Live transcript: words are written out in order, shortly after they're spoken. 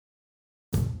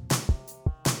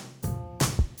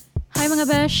Hi mga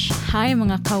besh! Hi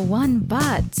mga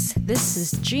ka-One-Bats! This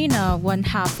is Gina, one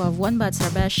half of One-Bats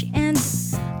Besh, and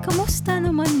kamusta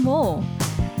naman mo?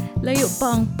 Layo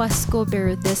pa ang Pasko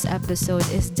pero this episode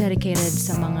is dedicated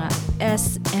sa mga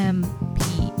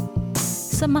SMP.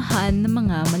 Samahan ng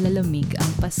mga malalamig ang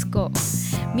Pasko.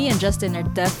 Me and Justin are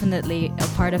definitely a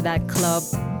part of that club,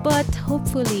 but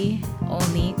hopefully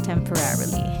only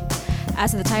temporarily.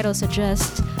 As the title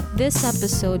suggests, this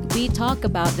episode we talk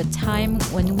about the time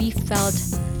when we felt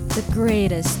the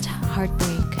greatest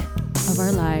heartbreak of our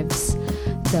lives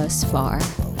thus far.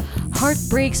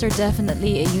 Heartbreaks are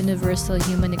definitely a universal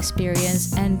human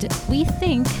experience, and we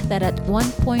think that at one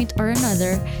point or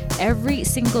another, every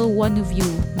single one of you,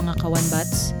 mga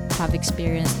kawanbats, have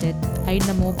experienced it. Ay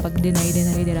na mo pag-deny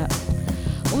dira.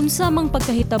 Unsa mang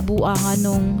pagkahitabuan nga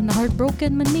nung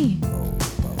na-heartbroken man ni?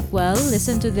 Well,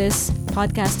 listen to this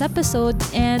podcast episode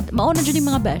and mauna dyan yung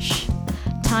mga besh.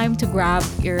 Time to grab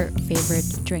your favorite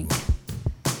drink.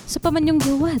 So pa man yung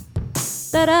giwat.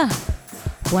 Tara!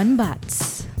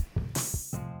 One-Bats.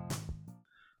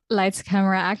 Lights,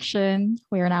 camera, action.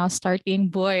 We are now starting,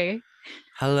 boy.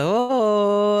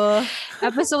 Hello!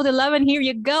 Episode 11, here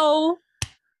you go!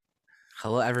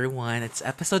 Hello, everyone. It's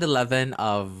episode 11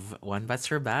 of One Bats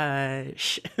for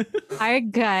Bash. Hi,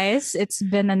 guys. It's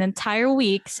been an entire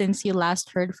week since you last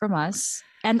heard from us.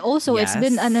 And also, it's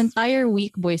been an Yes. entire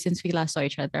week, boy, since we last saw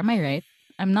each other. Am I right?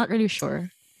 I'm not really sure.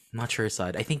 Not sure,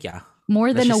 Sud. I think, yeah. More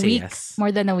Let's than a just say week. yes.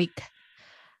 More than a week.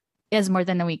 Yes, more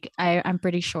than a week. I'm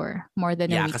pretty sure. More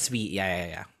than a Yeah, week. because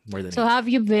yeah. More than So a have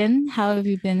you been? How have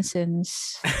you been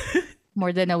since more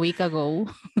than a week ago?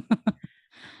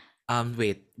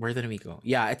 Wait, more than a week ago.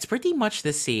 Yeah, it's pretty much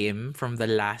the same from the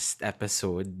last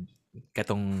episode.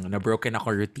 Katong na-broken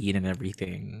ako routine and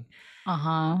everything.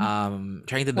 Uh-huh.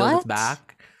 Trying to build What? it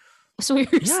back. So you're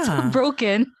still Yeah.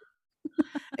 broken?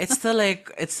 It's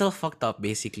still fucked up,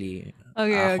 basically.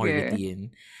 Okay.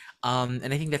 Routine.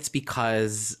 And I think that's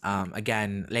because,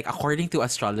 again, like according to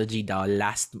astrology daw,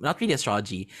 not really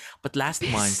astrology, but last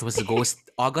month was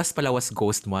August pala was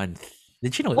ghost month.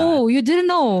 Did you know that? Oh, you didn't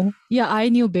know? Yeah, I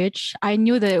knew, bitch. I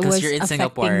knew that it 'Cause was you're in affecting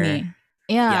Singapore. me.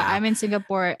 Yeah, Yeah. I'm in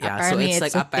Singapore. Yeah, so Apparently, it's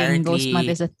it's like a thing. Ghost month apparently-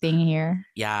 is a thing here.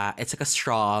 Yeah, it's like a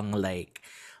strong like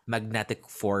magnetic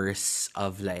force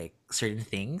of like certain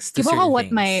things to Diba certain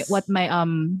what things. my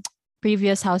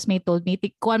previous housemate told me,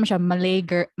 kuan mo siya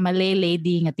Malay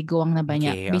lady nga tiguang na ba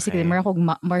niya. Okay, Basically, okay.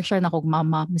 more siya na kog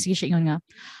mama. Sige siya ingon nga.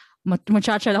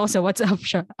 Muchacha ako sa WhatsApp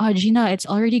siya. Gina, it's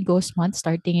already ghost month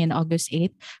starting in August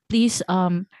 8th. Please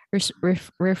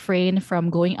refrain from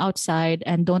going outside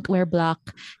and don't wear black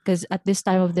because at this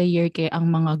time of the year kay ang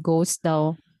mga ghosts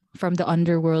daw from the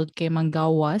underworld kay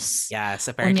manggawas. Yes,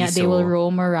 apparently Unya, they will so.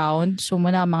 roam around. So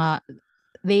muna mga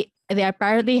they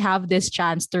apparently have this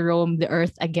chance to roam the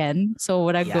earth again. So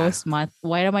what a Yeah. ghost month.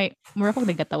 Why am I mura akong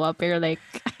nagkatawa pero like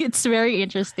it's very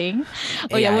interesting.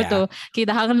 O Yeah, mo yeah. to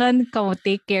kinahanglan ka mo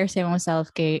take care sa imong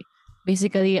self kay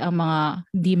basically ang mga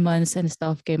demons and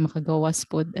stuff kay makagawas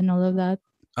pod and all of that.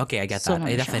 Okay, I get So that.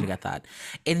 I much definitely siya. get that.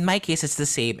 In my case, it's the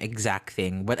same exact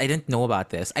thing, but I didn't know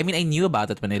about this. I mean, I knew about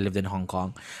it when I lived in Hong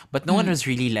Kong, but no one was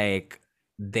really like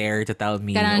there to tell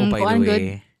me, Kanang oh, by the kuan good.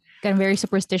 way, I'm very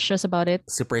superstitious about it.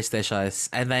 superstitious.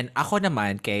 And then ako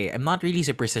naman, kay, I'm not really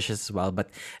superstitious as well,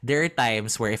 but there are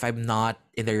times where if I'm not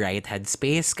in the right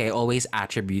headspace, kay I always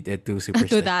attribute it to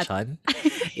superstition.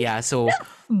 Yeah, so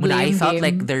when I Blame felt game.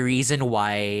 like the reason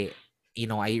why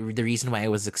I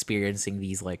was experiencing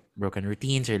these like broken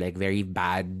routines or like very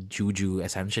bad juju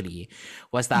essentially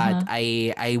was that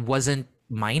I wasn't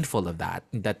mindful of that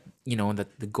that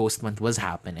the ghost month was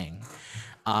happening.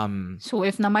 So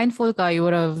if na mindful ka, you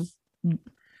would have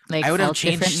like I would have felt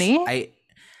changed differently.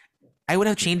 I would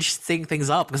have changed things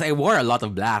up because I wore a lot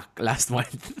of black last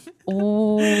month.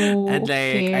 Oh, And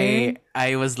like okay.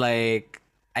 I was like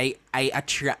I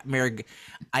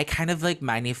kind of like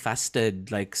manifested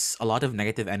like a lot of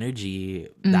negative energy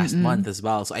last month as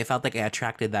well. So I felt like I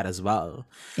attracted that as well.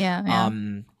 Yeah.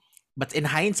 But in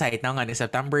hindsight, now nga ni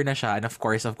September na siya, and of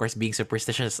course being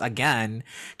superstitious again,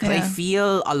 because I Yeah. feel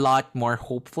a lot more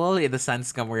hopeful in the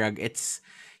sense nga murag it's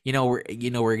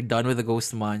we're done with the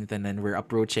ghost month and then we're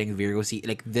approaching Virgo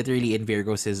like literally in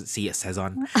Virgo season.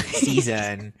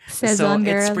 Saison, So girl.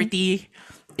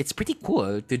 it's pretty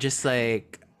cool to just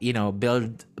like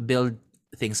build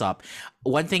things up.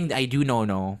 One thing I do know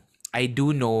now. What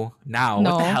the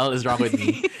No. hell is wrong with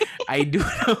me? I do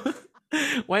know.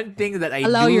 One thing that I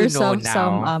Allow do yourself know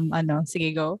now. some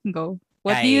sige go.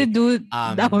 What do you do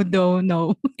now? Don't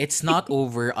know. It's not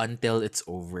over until it's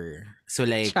over. So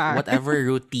like Char. whatever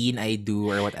routine I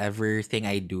do or whatever thing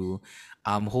I do,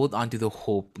 hold on to the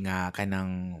hope nga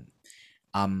kanang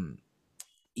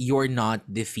you're not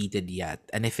defeated yet.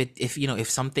 And if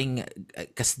something,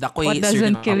 because What dakoy certain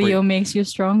doesn't kill you makes you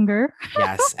stronger.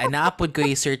 yes, and naapod ko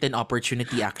a certain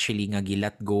opportunity actually nga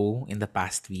gilet go in the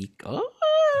past week. Oh,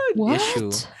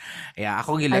 issue. What? Yeah,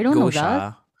 ako I gilet don't go know that.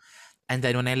 siya. And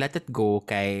then when I let it go,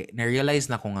 kay na-realize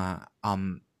na ko nga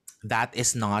that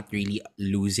is not really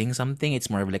losing something. It's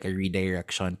more of like a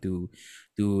redirection to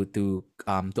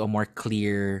a more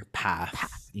clear path,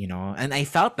 you know. And I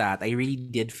felt that. I really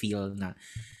did feel na,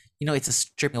 it's a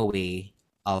stripping away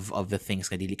of the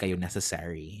things na dili kayo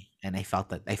necessary. And I felt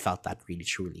that really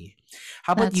truly.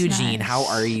 How about That's Eugene? How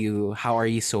are nice. you? How are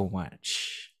you so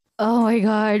much? Oh my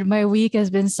God, my week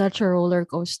has been such a roller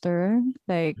coaster.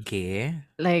 Okay.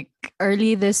 Like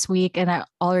early this week, and I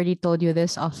already told you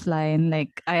this offline. Like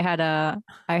I had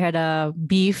a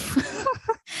beef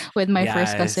with my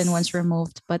first cousin once Yes.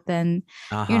 removed, but then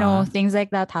Uh-huh. things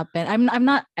like that happen. I'm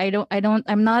not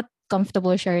I'm not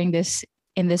comfortable sharing this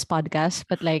in this podcast,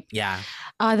 but like Yeah.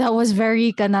 that was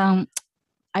very kanang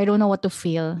I don't know what to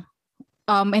feel.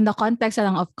 In the context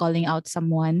lang of calling out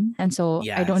someone, and so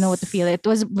I don't know what to feel. Yes.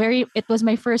 It was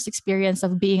my first experience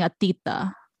of being a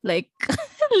tita, like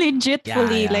legit Yeah,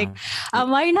 fully yeah. like,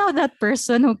 am I now that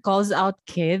person who calls out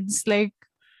kids? Like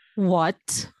what?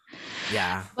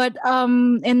 Yeah. But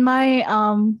in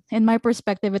my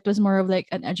perspective, it was more of like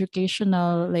an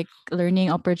educational, like learning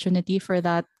opportunity for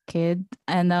that kid.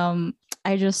 And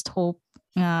I just hope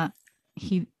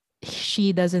he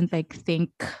she doesn't like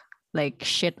think like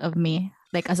shit of me,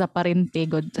 like as a parente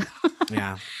good.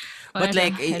 Yeah. But Wala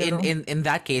like siya, I don't know. in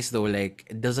that case though, like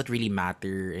does it really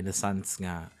matter in the sense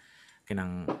nga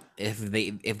kanang if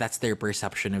that's their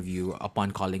perception of you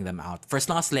upon calling them out? For as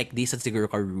long as like di sa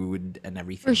siguro ka rude and For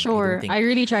everything, I don't sure. think. I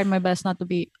really tried my best not to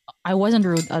be. I wasn't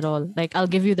rude at all. Like I'll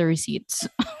give you the receipts.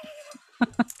 Yeah,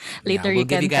 Later we'll you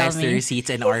give you can tell guys the me. receipts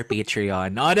in our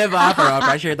Patreon. No, diba? Para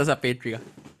pressure to sa Patreon.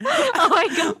 Oh my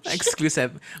gosh.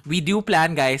 Exclusive. We do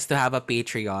plan, guys, to have a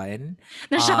Patreon.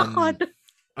 Nashock ako.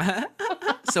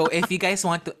 So if you guys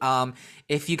want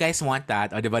that,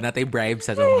 o diba natin bribe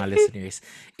sa mga listeners.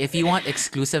 If you want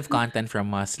exclusive content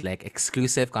from us, like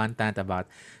exclusive content about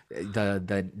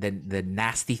the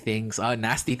nasty things,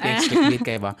 nasty things, clickbait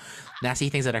kayo ba? Nasty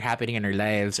things that are happening in our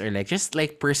lives, or like just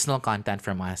like personal content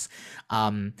from us.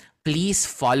 Please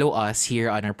follow us here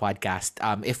on our podcast.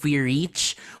 If we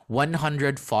reach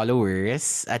 100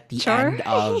 followers at the Sure. end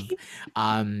of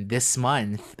this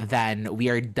month, then we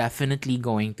are definitely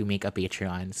going to make a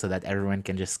Patreon so that everyone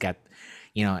can just get,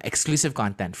 exclusive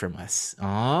content from us.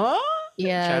 Oh,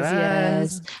 Yes, charas.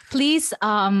 yes. Please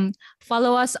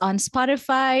follow us on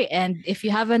Spotify, and if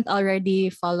you haven't already,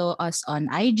 follow us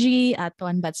on IG at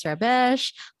One Bats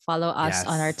Rabesh. Follow us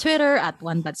on our Yes. Twitter at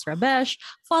One Bats Rabesh.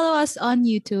 Follow us on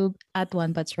YouTube at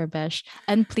One Bats Rabesh.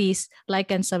 And please like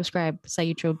and subscribe sa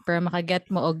YouTube para makaget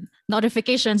mo og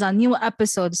notifications on new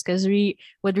episodes, because we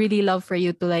would really love for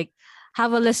you to like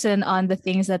have a listen on the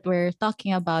things that we're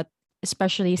talking about,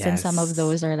 especially since some of Yes.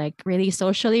 those are like really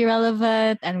socially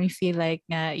relevant, and we feel like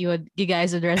you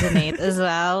guys would resonate as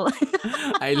well.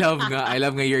 I love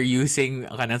nga you're using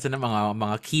kanang sa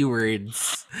mga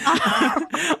keywords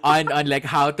on like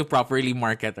how to properly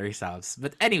market ourselves.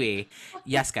 But anyway,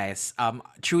 yes guys,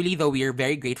 truly though we are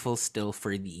very grateful still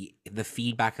for the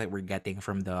feedback that we're getting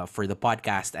from the for the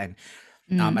podcast. And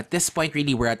Mm. at this point,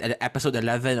 really, we're at episode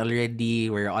 11 already.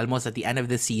 We're almost at the end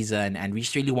of the season, and we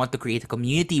just really want to create a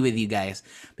community with you guys,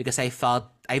 because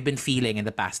I've been feeling in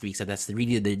the past weeks that that's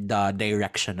really the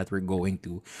direction that we're going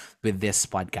to with this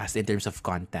podcast in terms of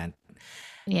content.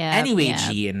 Yep, Anyway, yep.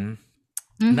 Jean,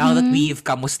 now that Mm-hmm. we've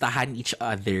kamustahan each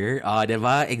other,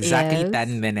 diba? Exactly Yes.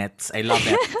 10 minutes. I love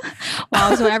it.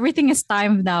 Wow, so everything is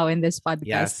timed now in this podcast,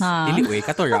 Yes. huh? Dili, uy,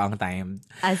 katura ang time.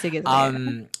 Sige,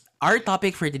 sige. Our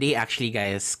topic for today, actually,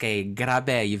 guys, kay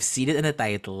grabe, you've seen it in the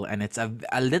title, and it's a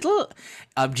little.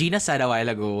 Gina said a while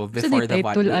ago So di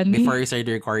title, before ani? we started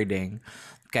recording,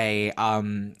 kay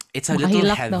it's a little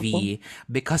Makahilak na ko. heavy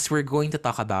because we're going to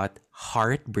talk about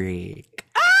heartbreak.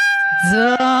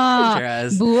 Zo!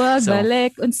 Yes. Buwag So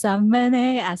balik unsa man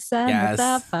asa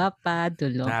mata yes,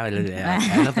 papadulong.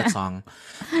 I love that song.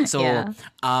 So Yeah.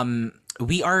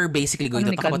 we are basically going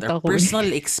Ano to ni talk about our kanta ko? personal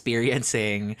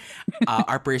experiencing,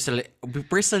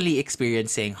 personally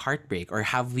experiencing heartbreak, or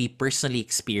have we personally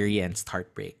experienced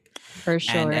heartbreak? For and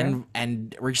sure. and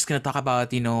and we're just gonna talk about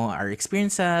our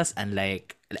experiences, and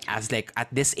like as like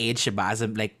at this age, ba, as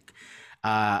like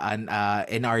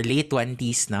in our late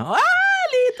 20s now.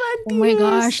 Late Oh my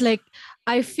gosh, 20s. like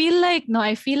I feel like no,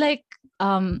 I feel like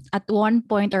at one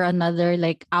point or another,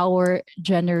 like our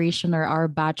generation or our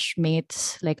batch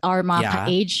mates, like our mga Yeah.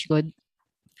 ka-age good,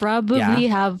 Yeah. probably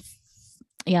have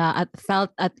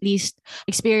felt at least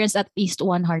experienced at least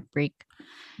one heartbreak.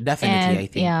 Definitely, And I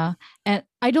think. and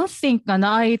I don't think na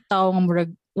nakakita nga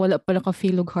murag wala pa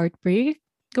naka-feel og heartbreak.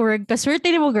 Correct.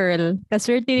 Kaswerte ni mo, girl.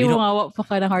 Kaswerte ni We mo don't nga wa pa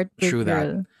ka ng heartbreak, true that.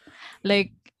 girl.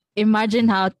 Like, imagine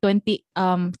how 28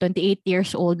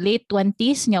 years old, late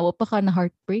 20s niya, wa pa ka na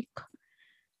heartbreak.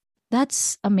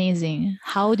 That's amazing.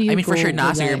 How do you I mean, go for sure, with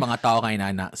nasa yung life? mga tao kay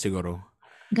nana, siguro.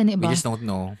 Gani We ba? just don't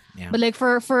know. Yeah. But like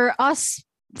for us,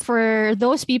 for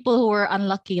those people who were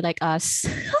unlucky like us,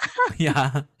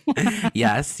 Yeah.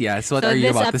 Yes. What so are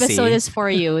you this about to episode say? is for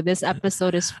you. This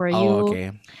episode is for Oh, you. okay.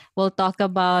 We'll talk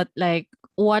about like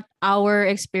what our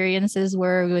experiences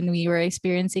were when we were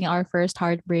experiencing our first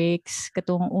heartbreaks.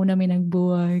 Katong una mi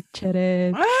nagbuwag.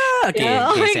 Charet. Okay. Yeah,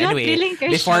 oh Okay. my So God, anyway, feeling ka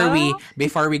siya.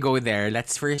 before we go there,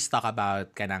 let's first talk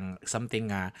about kanang something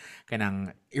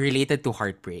kanang related to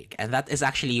heartbreak, and that is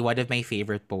actually one of my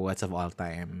favorite poets of all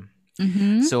time.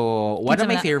 Mm-hmm. So one of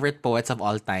Kinsa my man na? favorite poets of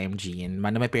all time, Jean,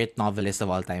 one of my favorite novelists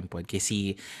of all time po,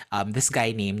 kasi this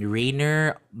guy named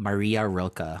Rainer Maria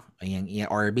Rilke,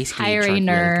 or basically Hi, in short Rilke.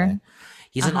 Rainer.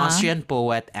 He's an Uh-huh. Austrian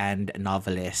poet and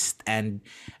novelist, and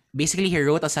basically he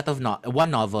wrote a set of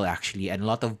one novel actually and a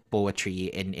lot of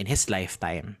poetry in his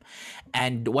lifetime.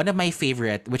 And one of my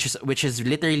favorite, which is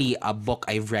literally a book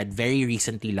I've read very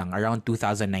recently lang, around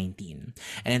 2019,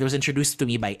 and it was introduced to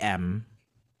me by M,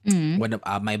 one of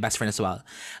my best friend as well.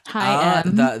 Hi,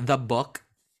 M. The book,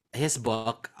 his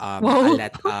book, Whoa.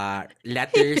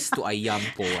 Letters to a Young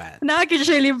Poet. Nakakita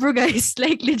siya libro, guys.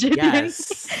 Like, legit.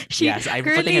 Yes. Yes, I'm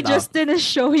putting currently it up. Justin is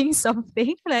showing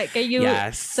something. Like, can you...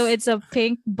 Yes. So it's a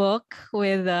pink book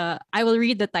with, I will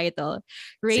read the title.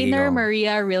 Rainer go.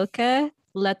 Maria Rilke,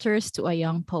 Letters to a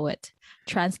Young Poet.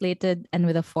 Translated and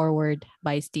with a foreword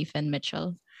by Stephen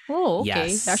Mitchell. Oh, okay.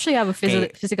 Yes. They actually have a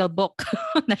physical book.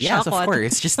 Yes, of Na-shock ako.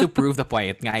 course. Just to prove the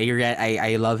point.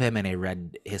 I love him and I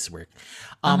read his work.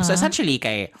 So Uh-huh. essentially,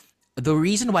 the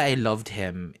reason why I loved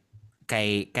him,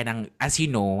 kanang, as you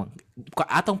know,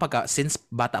 atong since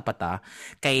bata pa ta,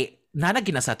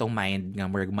 nanagina sa atong mind nga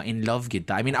murag ma-in love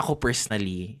kita. I mean, ako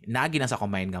personally, nagina sa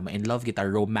akong mind nga ma-in love kita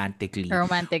romantically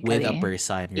with a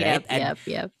person, right?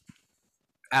 Yep.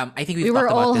 I think we've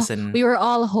talked about this in... We were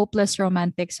all hopeless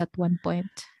romantics at one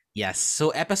point. Yes.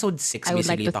 So episode 6 I would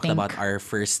like basically to talked think. about our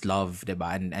first love,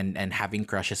 diba? And having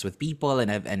crushes with people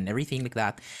and everything like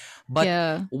that. But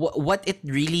Yeah. what it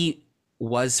really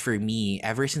was for me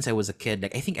ever since I was a kid,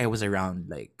 like I think I was around,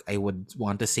 like, I would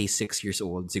want to say 6 years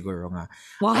old siguro nga.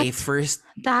 What?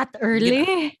 That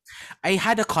early? I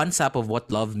had a concept of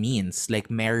what love means, like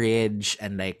marriage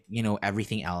and like, you know,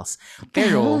 everything else.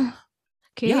 Pero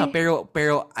Okay. yeah, pero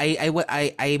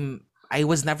I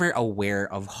was never aware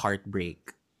of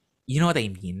heartbreak. You know what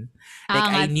I mean? Like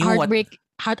I knew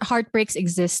heartbreaks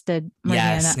existed.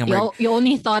 Yes, Mariana. You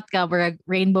only thought ka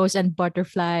rainbows and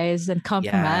butterflies and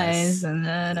compromise Yes.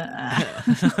 and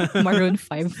Maroon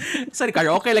 5. Sorry,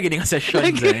 karaoke lagi nga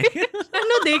sessions eh.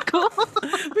 Ano, Deko?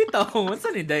 Bitaw, what's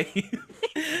ni day?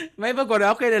 May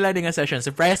karaoke na lang nga session.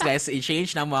 Surprise guys,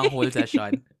 i-change na mo ang whole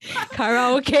session.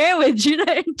 Karaoke with Gina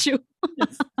and Chu.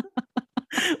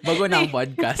 Bago na ang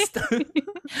podcast.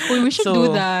 We should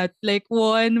do that. Like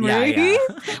one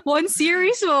one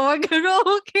series mo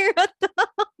mag-karaoke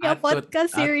yung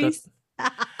podcast series.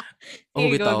 Oh,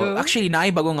 bitaw. Actually,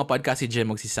 naay bago nga podcast si Jen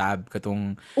magsisab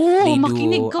katong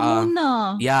makinig ka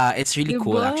muna. Yeah, it's really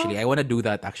cool actually. I wanna do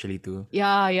that actually too.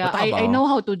 Yeah. I know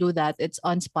how to do that. It's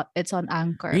on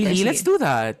Anchor. Really? Let's do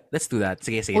that.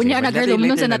 Sige. Unya na girl,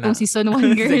 umnon sa natong season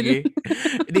 1 girl. Sige.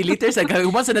 Later sa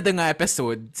umnon sa natong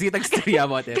episode. Sige, tag-story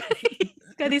about it.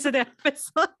 Kani sa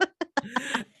episode.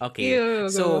 Okay.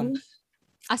 So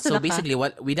basically,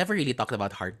 what we never really talked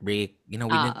about heartbreak. You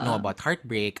know, we didn't know about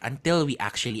heartbreak until we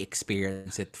actually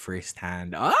experienced it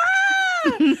firsthand.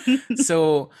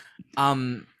 So,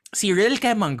 si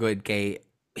Rilke Manggod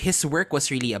his work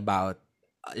was really about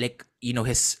like, you know,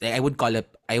 his, I would call it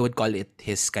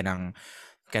his kanang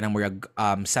murag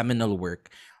seminal work.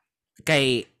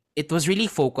 It was really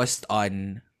focused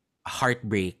on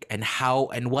heartbreak and how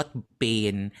and what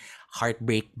pain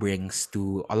heartbreak brings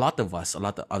to a lot of us, a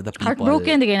lot of the people.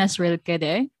 Heartbroken again as Rilke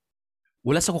de.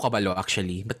 Wala sa ko kabalo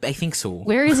actually, but I think so.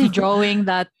 Where is he drawing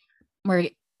that more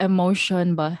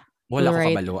emotion ba? Wala ko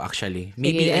kabalo actually.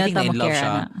 Maybe Sige, I think in love siya.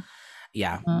 na.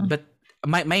 Yeah. But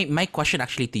my question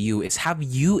actually to you is, have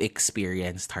you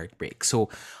experienced heartbreak? So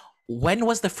when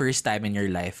was the first time in your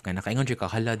life na nakaingon ka,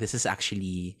 hala, this is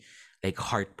actually like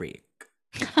heartbreak?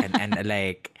 And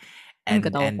like and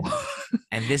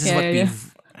this is what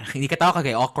we've hindi ka tawa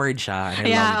kay awkward siya. And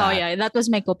I love that. Yeah. That was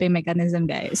my coping mechanism,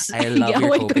 guys. I love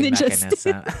your coping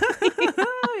mechanism.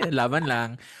 Laban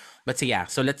lang. But so yeah,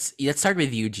 so let's start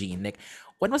with Eugene. Like,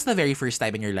 when was the very first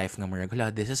time in your life nga murag,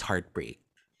 hala, this is heartbreak?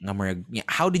 Nga murag,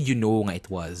 how did you know nga it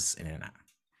was?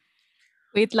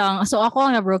 Wait lang. So ako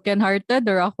ang broken hearted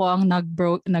or ako ang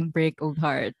nag-break og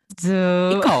heart?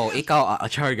 So, Ikaw,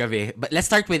 char gabi. But let's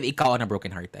start with ikaw na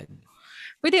broken hearted.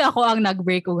 pwede ako ang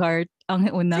nag-break og heart ang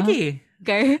una. Sige.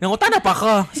 Okay. Nanguta na pa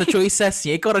ka sa choices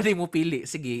niya. Ikaw rin mo pili.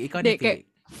 Sige, ikaw na pili.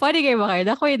 Funny kayo ba kayo?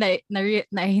 Ako yung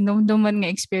nahinumduman nga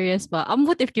experience ba?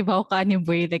 Ambot if kibaw ka ni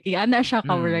boy. Like, ingana siya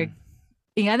ka,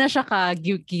 ingana siya ka,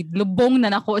 lubong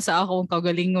na nako sa akong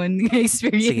kagalingon nga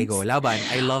experience. Sige, go. Laban.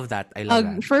 I love that.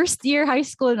 That. First year high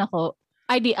school nako.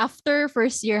 After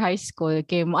first year high school,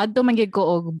 kay moadto man gyud ko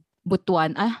og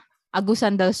Butuan.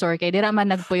 Agusan del Sur. Kay dira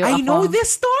man nagpuyo ako. I know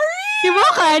this story! Diba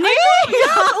ka?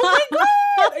 Yeah! Oh my God!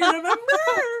 I remember!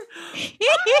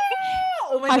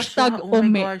 Oh my Hashtag gosh. Oh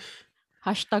my gosh.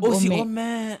 Hashtag si Ome.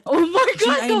 Ome. Oh my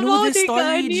God, Gene, I know this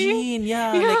story, Gene. Gene.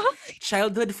 Yeah, like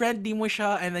childhood friend di mo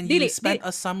siya and then you spent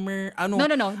a summer. No.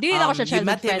 Dili ako siya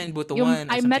childhood friend. You met him in Butuan.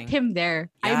 I met him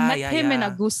there. I met him in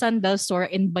Agusan del Sur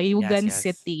in Bayugan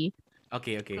City.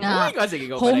 Okay. Oh my God,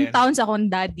 sige, go. Hometown sa akong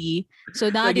daddy.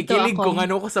 So, dito ako. Nagikilig kung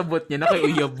ano ko sa bot niya.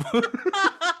 Nakauyab.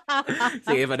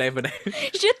 Sige, paday.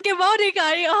 Shit, kibaw ni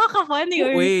Kari. Ka-funny.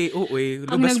 Uy.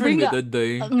 Best friend ko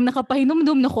doon. Ang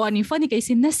nakapahinom-dum na ko ani funny kay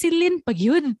sinasilin pag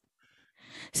yun.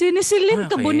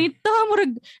 Sinasilin ka bonita.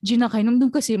 Murag, Gina,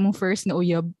 kainom-dum kasi mong first na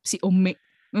uyab, si Ome.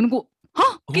 Ano ko,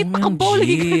 kita ka ba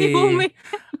lagi ka ni Ome?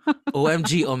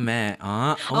 OMG, Ome.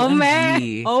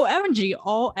 OMG.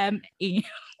 OME.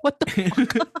 What the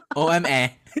fuck?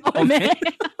 OME.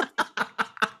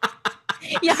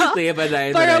 Yeah. Sige,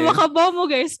 paday. Para makabaw mo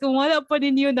guys, kung wala pa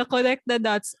ninyo na connect the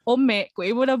dots, Ome, kung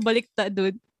imo na balikta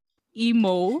doon,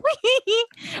 emo.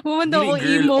 Mumanda ko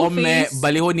emo face.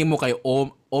 Balihon ni mo kay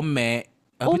Ome.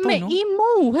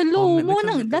 Emo. Hello.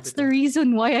 That's the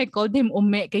reason why I called him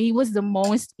Ome. Kaya he was the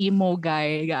most emo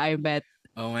guy I bet.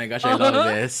 Oh my gosh, I love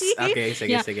this. Okay,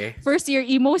 sige. First year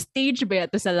emo stage ba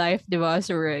ito sa life, di ba?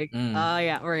 So, or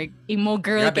emo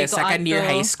girl. Grabe, second year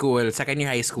high school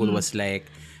was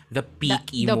like the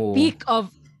peak emo. The peak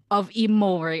of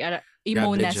emo, right?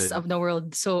 Emo-ness of the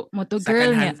world. So, moto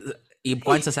girl niya.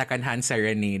 Ibuan sa second hand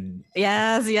serenade.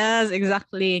 Yes,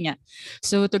 exactly niya.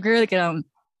 So, to girl,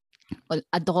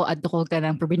 adto ko ka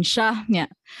ng probinsya niya.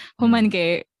 Human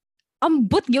kay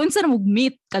ambot giun sa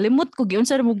mug-meet. Kalimot ko giun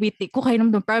sa mug-meet ko kay nung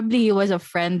probably he was a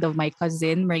friend of my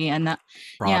cousin, Mariana.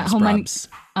 Probs.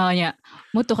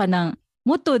 Muto ka nang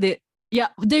muto di.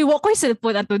 Yeah, day wa ko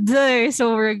cellphone ato day.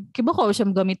 So kiba ko siya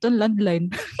gamiton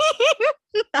landline.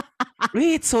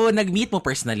 Wait, so nag-meet mo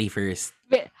personally first?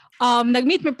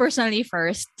 Nag-meet me personally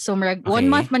first. So 1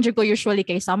 month man jud ko usually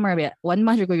kay summer. 1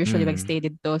 month jud ko usually mag-stay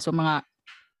dito. So mga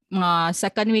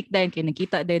second week din kay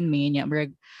nakita din me niya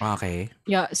brag. Okay.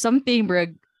 Yeah, something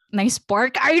brag nice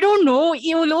spark. I don't know.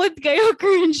 Iulod kayo,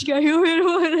 cringe kayo. Pero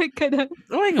wala ka na.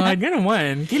 Oh my God, ganun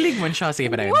man. Kilig man siya.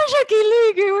 Sige pa rin. Wala siya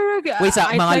kilig. Wait,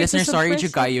 sa mga listeners, sorry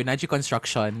jud kayo. Nadyo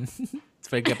construction.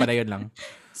 Sige pa rin lang.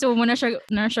 So, muna siya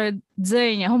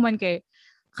dyan niya. Human kay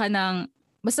kanang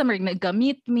basta marig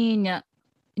nag-meet me niya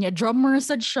drummer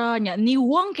sad siya niya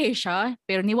niwang kay siya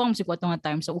pero niwang mo nga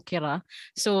time so okay ra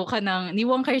so kanang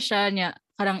niwang kay siya niya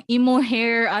kanang emo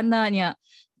hair ana niya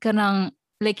kanang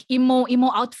like emo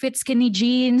outfits skinny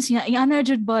jeans niya ana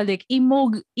jud ba like emo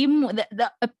the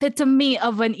epitome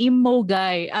of an emo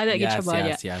guy ana gid siya ba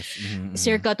niya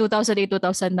circa 2008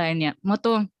 2009 niya mo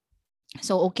to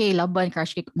so okay laban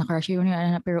crush yun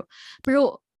niya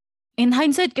pero in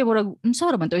hindsight kay murag unsa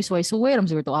ra man to isway so where am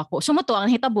siguro to ako so mo to ang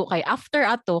hitabo kay after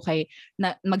ato kay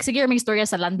magsigir may istorya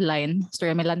sa landline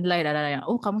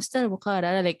kamusta mo ka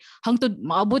like hangtod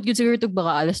maabot gyud siguro tug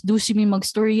baka alas 12 mi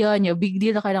magstorya niya big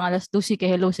deal na kay nang alas 12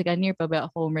 kay hello si kanir pa ba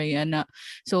ako Mariana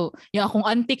so akong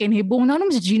auntie kay hibong na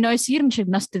naman si Gina Sir siya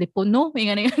nas telepono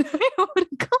nga na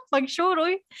pag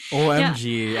sure OMG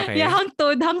okay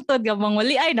hangtod ga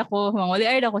mangwaliay nako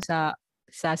sa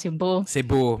Cebu.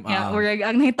 Urag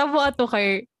ang nahitabo ato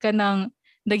kay kanang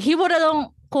naghibo ra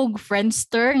lang kog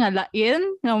friendster nga lain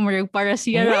nga murag para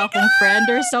siya ra akong friend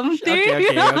or something.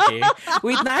 Okay.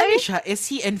 Wait, naani siya? Is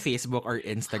he in Facebook or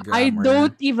Instagram? I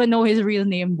don't even know his real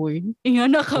name, boy.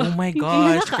 Oh my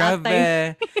gosh,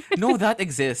 grabe. No, that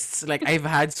exists. Like I've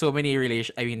had so many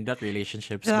not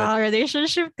relationships, but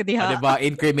relationship kadiha. Diba,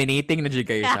 incriminating na jud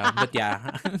kayo siya. But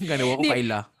yeah, ganawa ko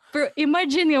kaila. Pero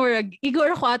imagine nga,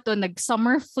 igor ako ato,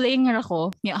 nag-summer fling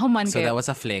ako. Human so kayo. that was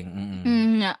a fling.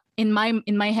 In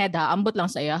my head ambot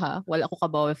lang sa iya ha. Wala ko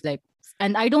kabaw if like,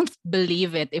 and I don't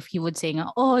believe it if he would say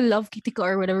nga, love kitty ko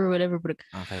or whatever.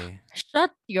 Okay.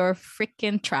 Shut your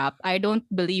freaking trap. I don't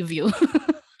believe you.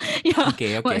 Yeah.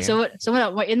 Okay, okay. So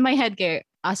wala, in my head kay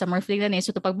summer fling na ni.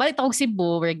 So to pagbalik ako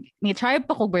Cebu, ni try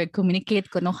pa ko communicate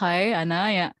ko no kay ana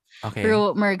ya. Okay.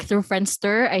 Pero through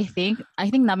Friendster, I think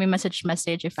namin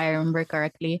message if I remember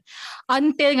correctly.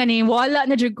 Until nga ni wala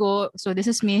na jud ko. So this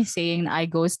is me saying na I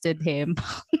ghosted him.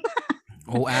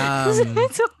 Oh,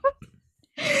 So,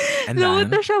 and Lawat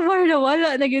then? na siya bar na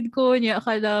wala na gid ko niya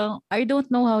kalang I don't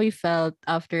know how he felt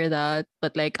after that,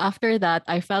 but like after that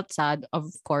I felt sad, of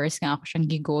course nga ako siyang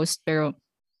ghost, pero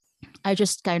I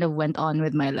just kind of went on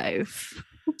with my life.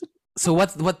 So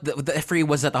what the free,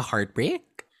 was that a heartbreak?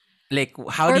 Like,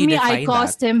 how For do you me, I define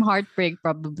caused that? him heartbreak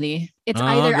probably. It's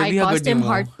Ah, either I grabe caused agad him mo.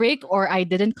 heartbreak or I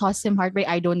didn't cause him heartbreak.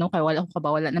 I don't know kay wala ko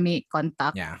ba wala na may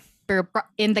contact. Yeah. Pero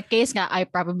in the case nga, I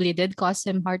probably did cause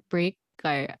him heartbreak.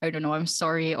 Kay, I don't know, I'm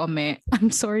sorry, Ome. I'm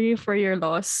sorry for your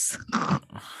loss.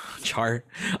 Char.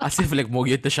 As if like mo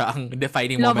yun to siya ang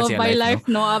defining Love moment of sa my iyong life,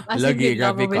 no? As in Lagi, yung love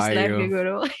grabe of his life, kayo.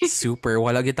 siguro. Super.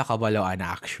 Wala kita kabaloan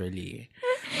actually.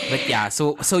 But yeah,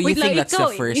 so you Wait think lang, that's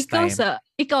the first time? Have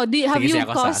Sige, you sige,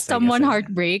 ako caused sige, someone sige.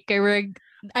 heartbreak? Kay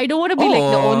I don't want to be like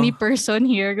the Oo. only person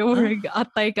here. Kay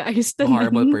atay ka ayos A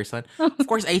horrible person. Of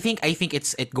course, I think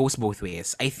it goes both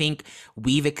ways. I think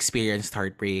we've experienced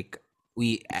heartbreak.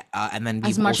 And then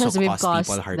As we've much also as we've caused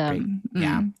people caused heartbreak. them.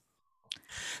 Yeah.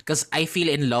 Because I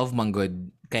feel in love man good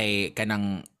kay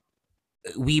kanang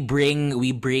we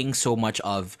bring so much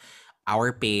of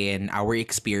our pain, our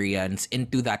experience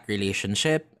into that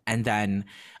relationship, and then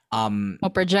We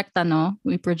project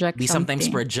we sometimes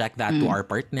something. project that to our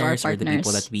partners or the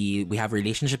people partners. that we have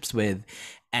relationships with,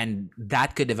 and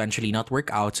that could eventually not work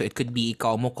out. So it could be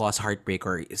ikaw mo cause heartbreak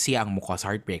or siya ang mo cause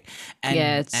heartbreak. And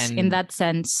Yes, in that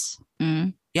sense.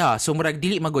 yeah, so murag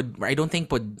dili magud, I don't think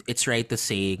it's right to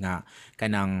say nga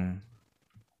kanang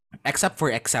except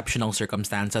for exceptional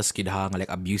circumstances kid ha, nga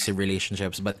like abusive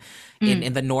relationships, but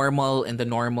in the normal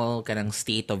kanang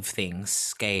state of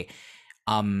things kay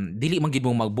dili man gid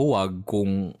mo magbuwag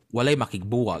kung walay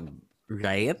makigbuwag,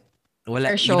 right?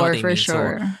 Wala, For you know sure, what I for mean?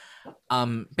 sure.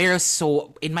 So pero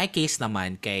so in my case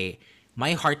naman kay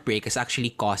my heartbreak is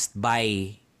actually caused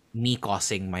by me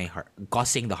causing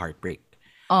the heartbreak.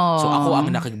 Oh. So ako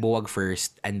ang nakigbuwag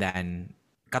first, and then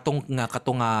katong nga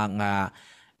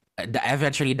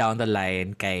eventually down the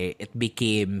line kay it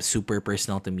became super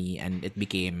personal to me, and it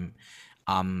became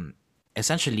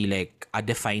essentially like a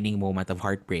defining moment of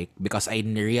heartbreak because I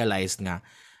realized nga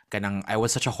kanang I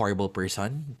was such a horrible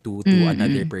person to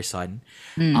another person.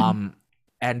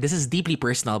 And this is deeply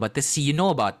personal, but this you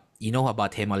know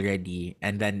about him already,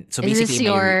 and then so Is basically this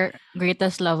your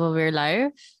greatest love of your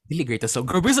life? really greatest love.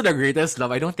 Girl, the greatest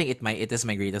love. I don't think it is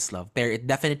my greatest love. Pero it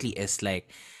definitely is like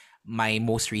my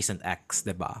most recent ex,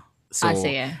 diba? So,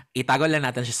 sige. itago lang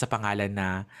natin siya sa pangalan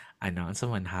na, ano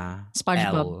man ha?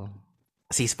 SpongeBob.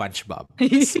 Si SpongeBob.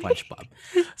 SpongeBob.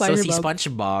 So, si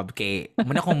SpongeBob. SpongeBob, kay,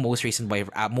 muna kong most recent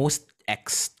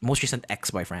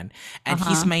ex-boyfriend. And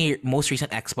he's my most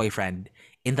recent ex-boyfriend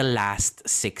in the last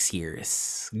 6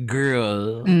 years.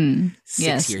 Girl.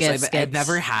 6 years. So, I've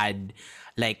never had,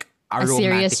 like, a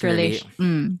serious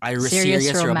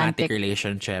romantic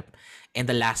relationship in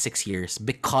the last 6 years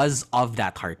because of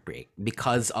that heartbreak,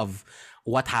 because of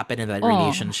what happened in that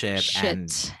relationship. Shit.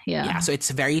 And yeah, so it's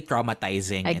very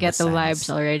traumatizing. I get the vibes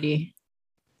already.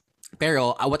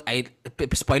 Pero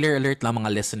spoiler alert lang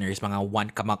mga listeners, mga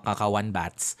one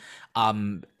bats.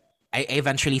 I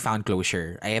eventually found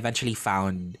closure. I eventually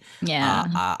found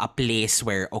a place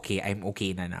where I'm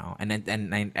okay na now, and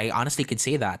I honestly could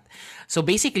say that. So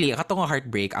basically, katong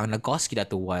heartbreak ang nag-cause kita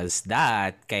to was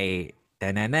that kay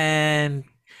tananan.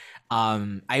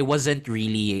 I wasn't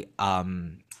really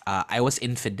I was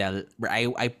infidel.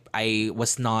 I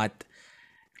was not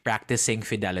practicing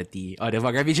fidelity. O,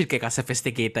 diba? Grabe dyan kay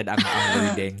ka-sophisticated ang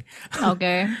wording.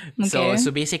 Okay.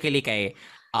 So basically kay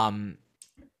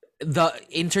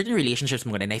in certain relationships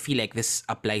mo, and I feel like this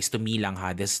applies to me lang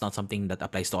ha, this is not something that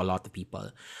applies to a lot of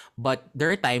people, but there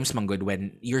are times man good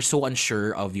when you're so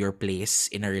unsure of your place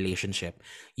in a relationship,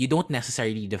 you don't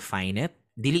necessarily define it.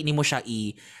 Dili ni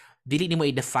mo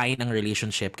i-define ang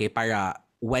relationship kay para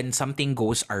when something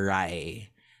goes awry,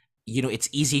 it's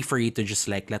easy for you to just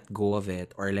like let go of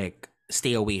it or like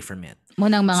stay away from it.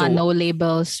 Munang mga no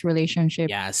labels relationship.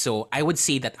 Yeah, so I would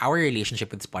say that our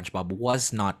relationship with SpongeBob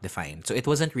was not defined. So it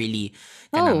wasn't really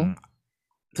kanang,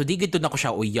 so di gito na ko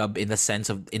siya uyab in the sense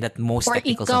of, in that most or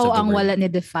technical sense of the word. Or ikaw ang wala ni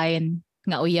define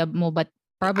nga uyab mo, but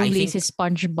probably si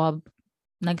SpongeBob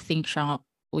nag-think siya nga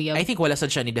uyab. I think wala sad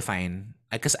siya ni define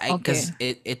because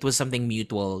it was something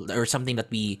mutual or something that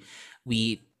we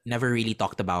never really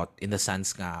talked about, in the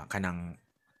sense nga kanang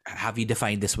have you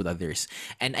defined this with others?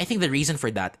 And I think the reason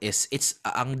for that is it's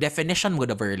ang definition mo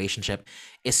of a relationship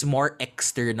is more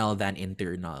external than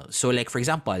internal. So like for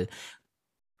example,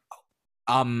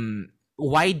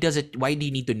 why do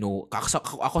you need to know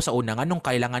ako sa una nga nung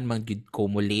kailangan man gid ko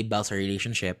mo label sa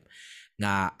relationship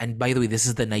nga, and by the way, this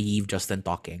is the naive Justin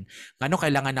talking, nga nung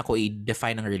kailangan ako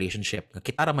i-define ang relationship nga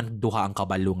kita raman duha ang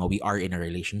kabalo nga we are in a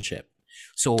relationship.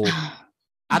 So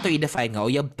ato i-define nga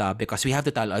uyab ta because we have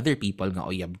to tell other people nga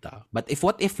uyab ta. But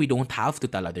what if we don't have to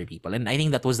tell other people? And I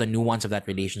think that was the nuance of that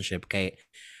relationship kay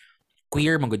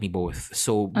queer man gud me both.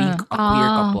 So being a queer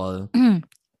couple,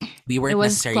 we weren't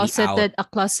necessarily out. A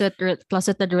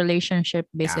closeted relationship,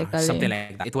 basically. Yeah, something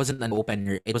like that. It wasn't an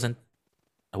open. It wasn't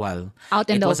out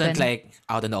in the open. It wasn't like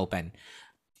out in the open.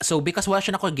 So because wala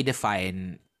siya nako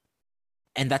gi-define,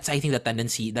 and that's I think the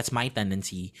tendency. That's my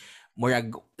tendency.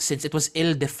 Murag, since it was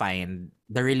ill-defined,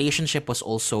 the relationship was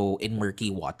also in murky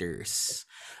waters.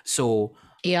 So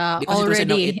yeah,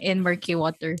 already in murky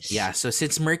waters. Yeah, so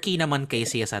since murky naman kay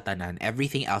siya sa tanan,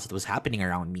 everything else that was happening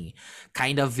around me,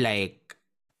 kind of like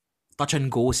touch and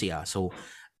go siya. So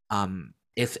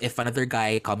if another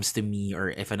guy comes to me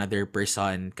or if another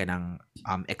person kanang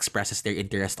expresses their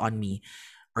interest on me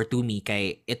or to me,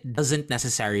 kay it doesn't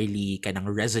necessarily kanang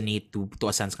resonate to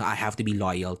a sense nga I have to be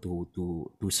loyal to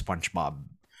SpongeBob.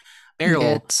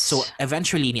 Pero so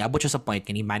eventually niabot siya sa point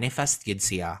kani manifest gid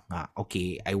siya nga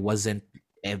okay, I wasn't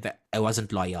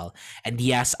loyal, and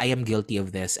yes, I am guilty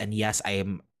of this, and yes,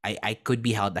 I could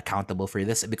be held accountable for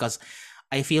this because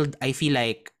I feel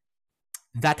like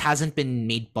that hasn't been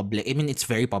made public. I mean, it's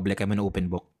very public. I'm an open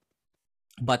book.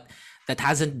 But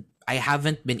I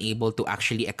haven't been able to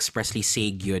actually expressly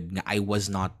say gyud nga I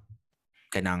wasn't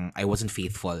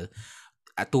faithful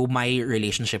to my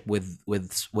relationship with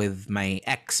my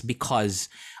ex because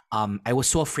I was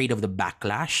so afraid of the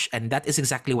backlash, and that is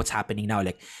exactly what's happening now.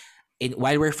 Like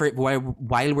while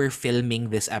we're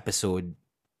filming this episode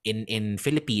in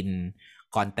Philippine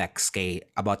context kay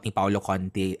about ni Paolo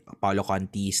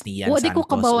Contis ni Yan Santos. Di ko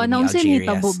kabawa na unsa ni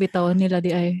tabo bitaw nila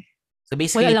di ay. So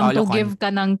basically wala lang to give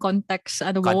ka ng context.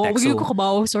 Ano ba? Wag ko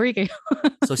kabawa. Sorry kayo.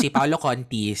 So si Paolo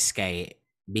Contis kay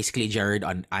basically Gerald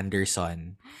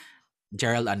Anderson.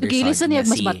 Gilisan niya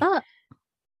mas bata.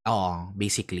 Oh,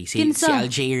 basically si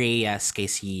LJ Reyes kay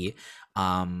si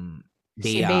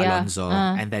Bea Alonzo,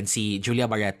 and then si Julia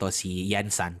Barreto, si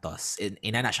Yan Santos.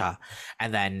 Ina na siya.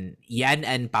 And then Yan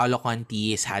and Paolo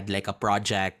Contis had like a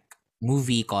project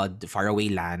movie called Faraway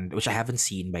Land, which I haven't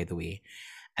seen by the way.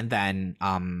 And then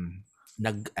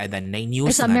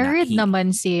news na married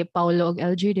naman si Paolo og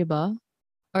LG, di ba?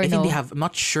 Or I no? think I'm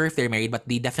not sure if they're married, but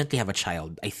they definitely have a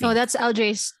child, I think. No, that's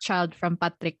LJ's child from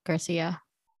Patrick Garcia.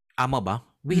 Ama ba?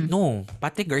 Wait, no.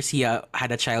 Patrick Garcia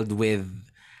had a child with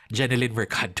Jeneline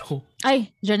Mercado.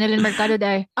 Ay, Jeneline Mercado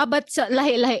day. But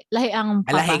lahi ang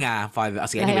papa. Lahi nga, father.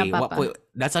 Okay, anyway,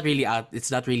 that's not really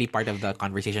it's not really part of the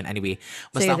conversation anyway.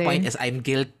 But the point is I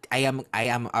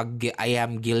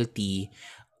am guilty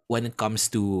when it comes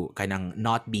to kanang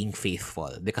not being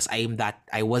faithful because I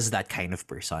was that kind of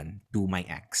person to my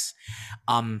ex.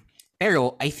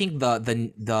 Pero I think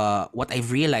the what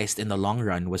I've realized in the long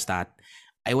run was that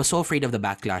I was so afraid of the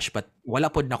backlash, but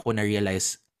wala pod na ko na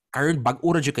realize karon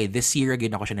bag-ura jud kay this year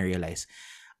again ako siya na-realize.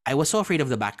 I was so afraid of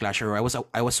the backlash, or I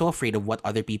was so afraid of what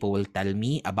other people will tell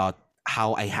me about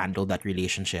how I handled that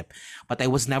relationship. But I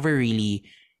was never really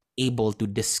able to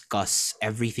discuss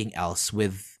everything else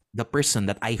with the person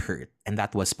that I hurt, and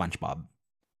that was SpongeBob.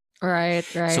 Right.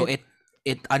 So it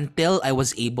until I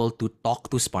was able to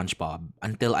talk to SpongeBob,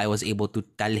 until I was able to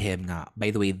tell him nga,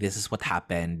 by the way, this is what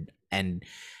happened, and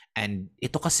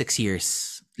it took us 6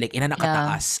 years. Like ina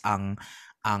nakataas ang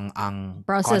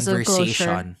process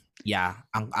conversation. Yeah,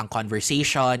 ang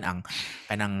conversation, ang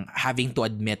kanang having to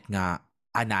admit nga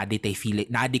naadi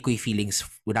ko'y feelings,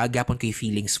 gapon ko'y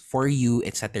feelings for you,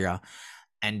 etc.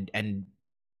 And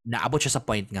naabot siya sa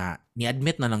point nga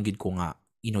ni-admit na lang gid ko nga,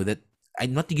 that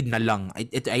I'm not gid na lang.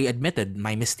 I admitted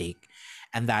my mistake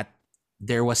and that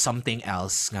there was something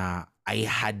else nga I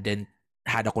hadn't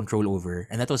had a control over,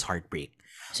 and that was heartbreak.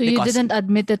 So you didn't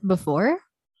admit it before?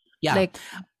 Yeah. Like,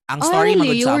 ang story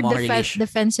really? You were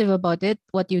defensive about it,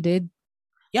 what you did?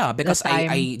 Yeah, because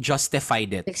I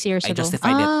justified it. 6 years ago. I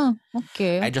justified it.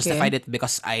 Okay. I justified it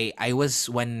because I was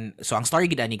so ang story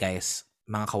gid ani guys,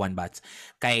 mga kawanbats,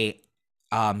 kay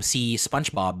si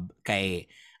SpongeBob kay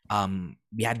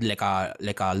we had like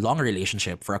a long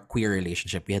relationship, for a queer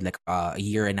relationship. We had like a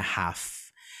year and a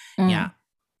half. Yeah.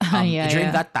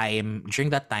 During that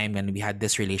time when we had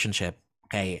this relationship,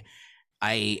 kay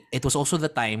it was also the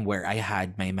time where I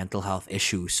had my mental health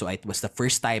issues. So it was the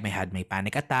first time I had my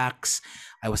panic attacks.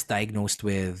 I was diagnosed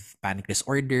with panic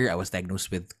disorder. I was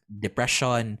diagnosed with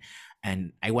depression,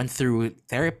 and I went through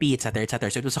therapy, etc.,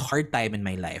 etc. So it was a hard time in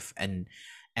my life, and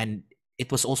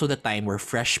it was also the time where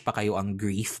fresh pa kayo ang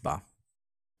grief ba.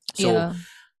 So Yeah.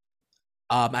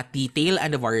 at the tail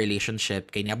end of our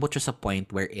relationship, kay niabot siya sa point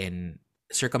wherein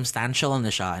circumstantial na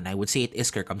siya, and I would say it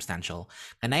is circumstantial.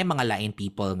 Na yung mga lain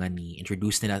people nga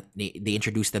they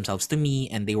introduced themselves to me,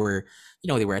 and they were,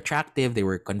 they were attractive, they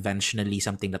were conventionally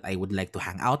something that I would like to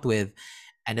hang out with,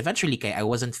 and eventually kay I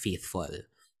wasn't faithful.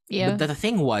 Yeah. But the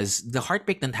thing was, the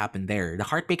heartbreak didn't happen there. The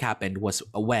heartbreak happened was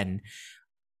when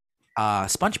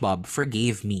SpongeBob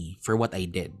forgave me for what I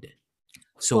did.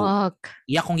 So, Fuck.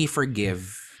 iya kong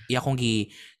i-forgive, iya kong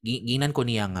ginan ko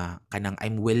niya nga kanang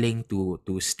I'm willing to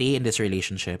stay in this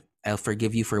relationship. I'll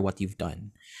forgive you for what you've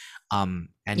done.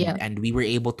 And we were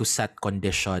able to set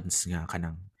conditions nga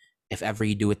kanang if ever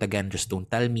you do it again, just don't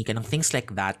tell me, kanang things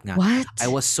like that nga. What? I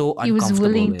was so He was uncomfortable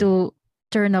willing with. to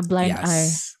turn a blind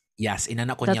eye. Yes,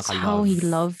 inana ko niya That's ka-love. how he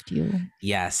loved you.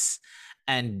 Yes.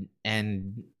 And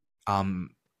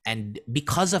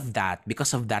because of that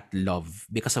love,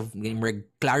 because of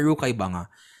klaro kay ba nga,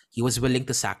 he was willing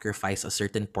to sacrifice a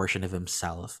certain portion of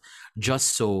himself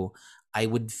just so I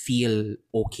would feel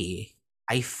okay.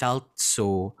 I felt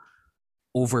so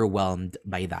overwhelmed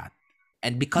by that.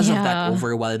 And because of that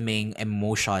overwhelming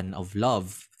emotion of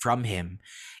love from him,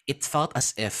 it felt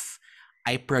as if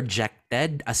I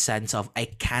projected a sense of I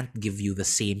can't give you the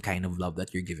same kind of love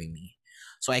that you're giving me.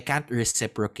 So I can't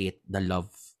reciprocate the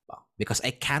love because I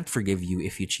can't forgive you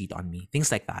if you cheat on me.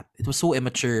 Things like that. It was so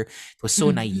immature. It was so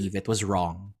naive. It was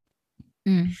wrong.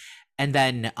 And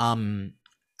then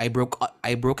I broke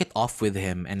it off with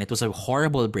him, and it was a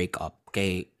horrible breakup.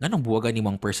 Kay nanong buwagan ni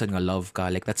mong person nga love ka,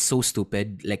 like that's so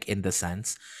stupid, like in the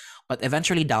sense. But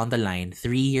eventually down the line,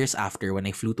 3 years after, when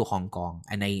I flew to Hong Kong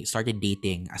and I started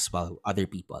dating as well other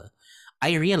people,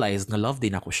 I realized na love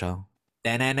din ako siya.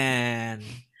 Tananan.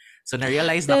 So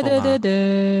na-realize na ko nga.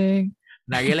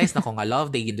 Na-realize na ko nga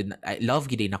love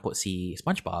gid ako si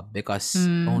SpongeBob because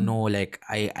oh no, like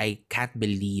I can't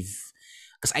believe,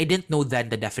 because I didn't know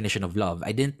then the definition of love.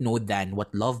 I didn't know then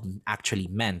what love actually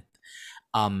meant.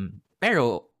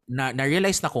 Pero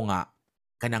na-realize na ko nga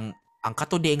kanang ang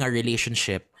katude nga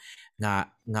relationship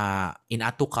nga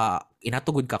inato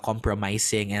good ka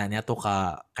compromising, and inato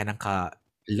ka kanang ka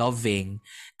loving,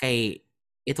 kay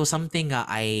it was something nga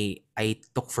I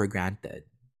took for granted.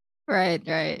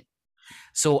 Right.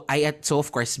 So of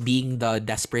course, being the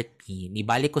desperate me,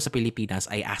 nibalik ko sa Pilipinas,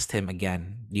 I asked him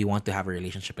again, do you want to have a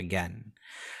relationship again?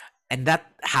 And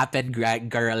that happened,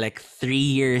 girl, like 3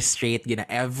 years straight.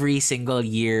 Every single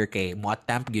year, kay mo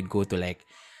attempt you'd go to like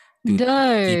to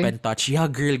keep in touch. Yeah,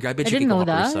 girl, grabe I didn't know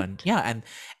that. person. Yeah,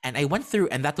 and I went through,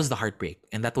 and that was the heartbreak,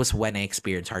 and that was when I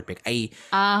experienced heartbreak. I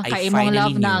imong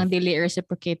love knew. na ang dili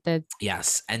reciprocated.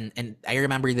 Yes, and I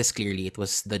remember this clearly. It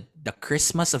was the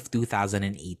Christmas of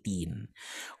 2018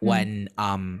 when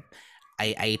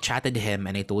I chatted him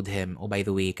and I told him, oh, by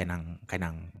the way, kanang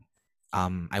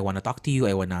I wanna talk to you.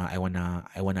 I wanna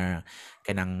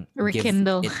kanang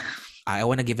rekindle. I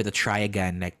wanna give it a try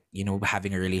again, like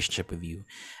having a relationship with you.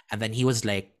 And then he was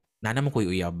like, "Nana mo ko'y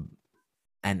uyab,"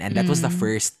 and that was the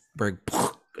first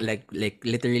like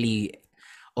literally,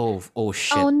 oh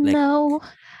shit! Oh like, no!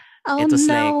 Oh it was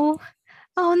no! like,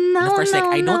 oh no! Of course, no, like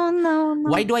I don't. No.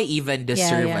 Why do I even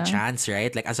deserve Yeah. a chance,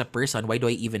 right? Like as a person, why do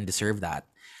I even deserve that?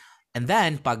 And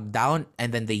then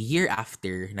the year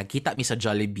after, nagkita mi sa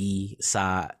Jollibee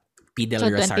sa P. Del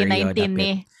Rosario 2019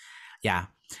 dapit. Yeah.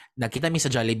 Nagkita mi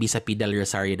sa Jollibee sa P. Del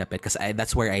Rosario dapit because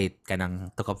that's where I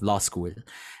kanang took up law school.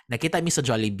 Nagkita mi sa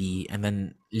Jollibee, and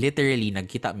then literally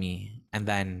nagkita mi, and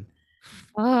then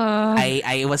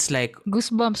I was like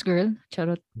goosebumps, girl.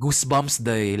 Charot. Goosebumps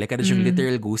day. Like ano yung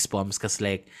literal goosebumps, because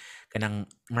like kanang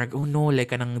oh no,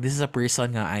 like kanang this is a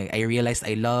person nga I realized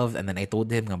I love, and then I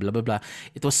told him nga blah blah blah.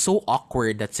 It was so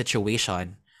awkward, that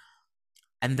situation.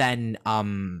 And then I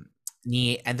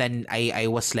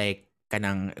was like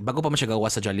kanang bago pa man siya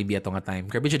gawa sa Jollibee ato nga time.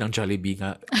 Grabe jud ang Jollibee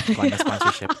nga na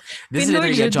sponsorship. This is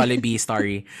literally a Jollibee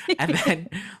story. And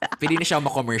then pili na siya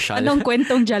ma-commercial. Anong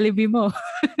kwentong Jollibee mo?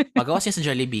 Pagawas niya sa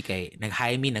Jollibee kay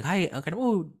nag-hi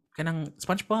kanang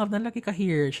SpongeBob nalaki ka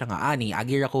here siya nga ani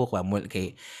agir ako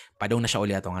kay padong na siya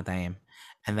uli ato nga time.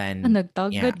 And then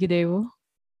nagtagad gid mo.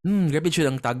 Grabe jud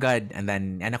ang tagad. And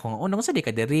then anak ko nga nung sa di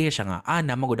ka diri siya nga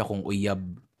namagod akong uyab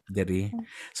diri.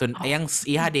 So iyang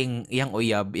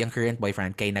uyab, iyang current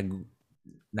boyfriend kay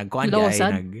nagkuan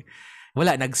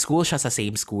nag-school siya sa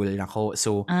same school nako.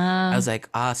 So I was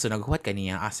like so naghuwat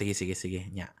kaniya sige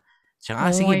nya. Siya nga,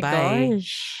 Oh sige, my bye.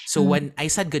 gosh. So when I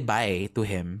said goodbye to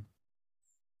him,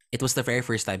 it was the very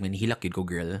first time when hilak yun ko,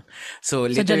 girl. So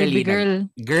Sa Jollibee literally, girl.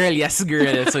 girl, yes,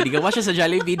 girl. So di ka siya sa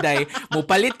Jollibee, day.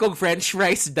 Mupalit kong french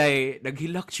fries, day.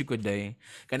 Naghilak siya ko, day.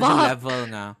 Kana siyang Fuck. level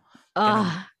nga. Kanang,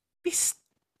 Ah. peace.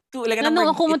 Like,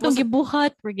 Nganong ako mo it itong was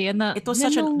gibuhat. Porque na. it was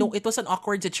such an no, it was an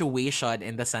awkward situation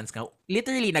in the sense nga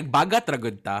literally nagbagat ra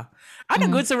gud ta.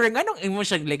 Ana good so nganong imo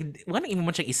siyang like nganong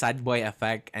imo siyang sad boy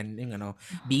effect and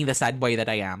being the sad boy that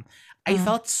I am. I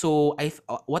felt so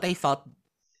what I felt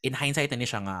in hindsight ni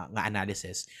siya nga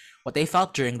analysis. What I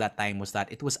felt during that time was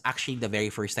that it was actually the very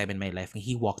first time in my life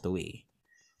he walked away.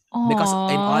 Because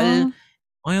in all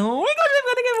oh my god, I'm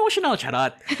getting emotional,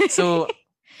 charot. So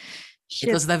it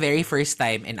Shit. was the very first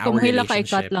time in our Kumuhila kay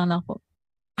cut relationship. lang ako.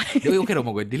 Dili okay ra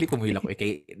mo gud, dili ko muhila ko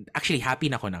kay actually happy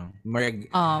na ko nang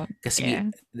marag kasi yeah.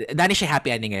 dani siya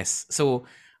happy ending is. So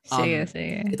Sige,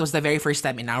 sige. it was the very first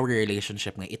time in our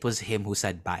relationship nga it was him who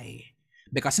said bye.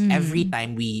 Because every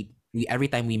time we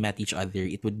met each other,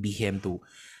 it would be him to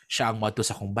siya ang moadto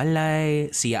sa akong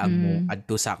balay, siya ang mo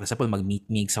adto sa example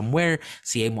mag-meet somewhere,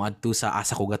 siya mo adto sa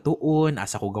asa ko gatuon,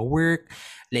 asa ko ga work.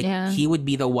 Like he would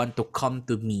be the one to come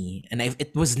to me, and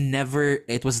it was never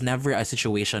a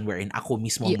situation wherein ako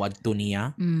mismo moadto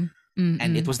niya,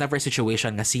 and it was never a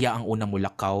situation nga siya ang unang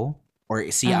mulakaw or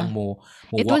siya ang mo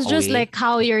it walk was just away. like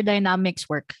how your dynamics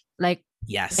work. Like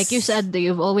yes, like you said,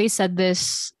 you've always said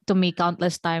this to me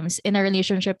countless times. In a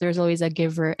relationship, there's always a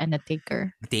giver and a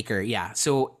taker. Taker, yeah.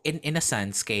 So in a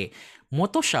sense, kay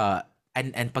moto siya.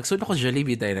 And pagsunod ako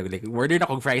Jollibee tayo, like, order na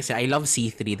kong fries. I love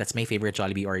C3. That's my favorite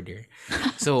Jollibee order.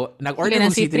 So, nag-order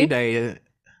kong C3 dahil...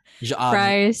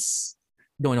 fries?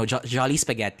 No, Jolly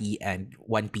Spaghetti and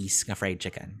one piece nga fried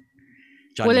chicken.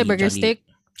 Wala burger stick?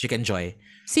 Chicken Joy.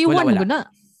 C1 mo na.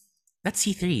 That's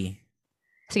C3.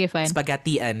 Sige, fine.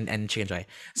 Spaghetti and Chicken Joy.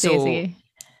 So, sige.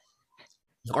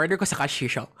 Order ko sa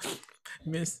cashier shop.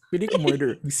 Miss, pili ko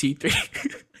order C3.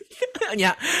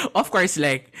 Yeah, of course,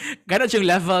 like, gano'n yung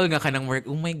level nga ka ng work.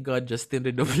 Oh my God, Justin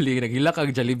Redoble, naghila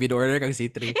kang Jollibee, order kang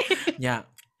C3. Yeah,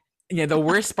 the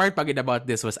worst part pag about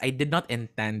this was I did not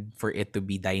intend for it to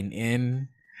be dine-in.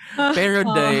 Pero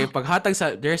paghatag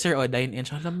sa, there's sir, dine-in,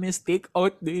 siya, miss, take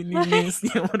out din, miss.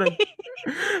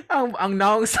 ang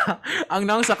naong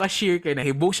sa cashier, kaya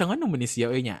nahibog siya, nga naman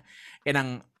siya, niya.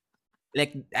 Kaya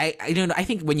like I don't know, I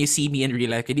think when you see me in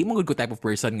real life, hindi mo good type of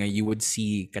person nga you would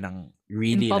see kanang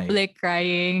really in public like,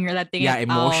 crying or letting it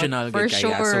emotional out. For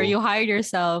sure, so, you hide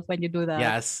yourself when you do that.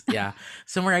 Yes, yeah.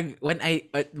 So when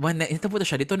ito po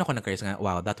siya dito na ako nag-cry nga,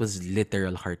 wow, that was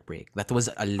literal heartbreak. That was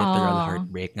a literal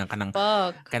heartbreak nga kanang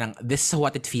this is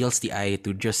what it feels the eye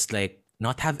to just like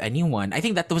not have anyone. I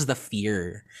think that was the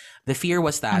fear. The fear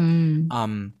was that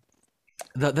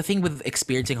the thing with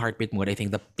experiencing heartbreak mode, I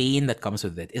think the pain that comes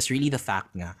with it is really the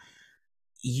fact nga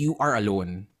you are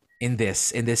alone in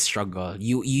this struggle.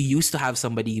 You used to have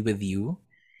somebody with you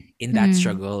in that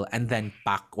struggle, and then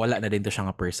wala na din to siya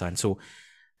nga person. So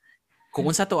kung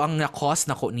unsa to ang na-cause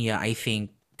na ko niya, I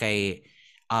think kay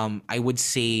I would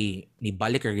say ni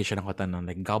balik ra siya nako tanon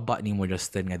like gaba ni mo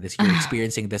Justin nga this you're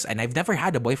experiencing this, and I've never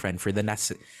had a boyfriend for the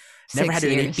last never had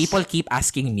a, people keep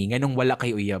asking me nganong wala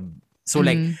kay uyab. So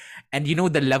like, and you know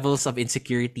the levels of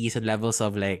insecurities and levels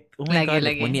of like, oh my God,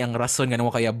 like, muni ang rason nga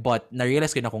naman kaya, but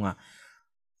na-realize ko na ko nga,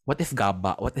 what if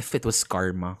gaba? What if it was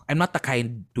karma? I'm not the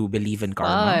kind to believe in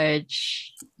karma.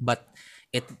 But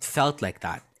it felt like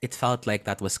that. It felt like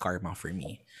that was karma for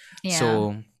me. Yeah.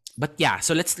 So, but yeah,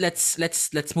 so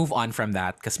let's move on from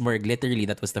that, because more literally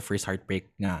that was the first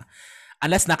heartbreak nga.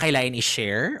 Unless na kailangan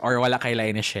i-share or wala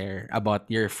kailangan i-share about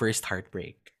your first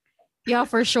heartbreak. Yeah,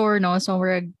 for sure, no. So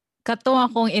we're katong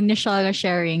akong initial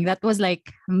sharing, that was like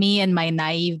me and my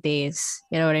naive days.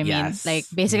 You know what I mean? Yes. Like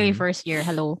basically first year,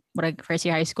 first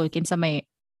year high school, kinsa may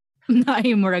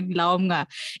murag laom nga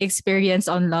experience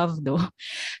on love do.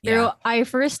 Pero I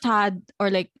first had, or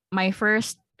like my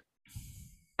first,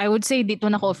 I would say dito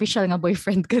na ko official nga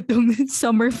boyfriend katong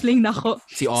summer fling na ko.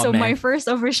 Si Ome. So my first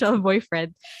official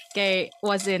boyfriend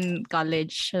was in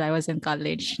college. I was in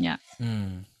college niya.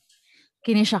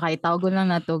 Kini siya kay tawgon lang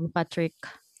na to Patrick.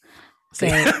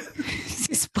 Okay.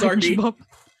 Si SpongeBob.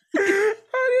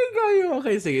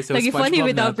 Okay, sige. So, like, funny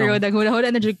without pero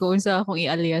naghula-hula na dyan ko sa akong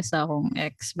i-alias sa akong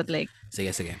ex. But like,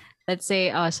 sige. Let's say,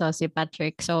 so si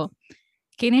Patrick. So,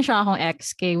 kini siya akong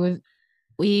ex. Okay,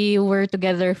 we were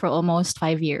together for almost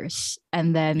 5 years.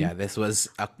 And then... Yeah, this was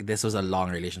a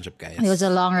long relationship, guys. It was a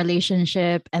long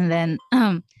relationship. And then,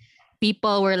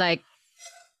 people were like,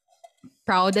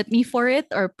 proud at me for it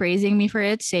or praising me for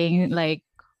it, saying like,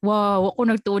 wow, ako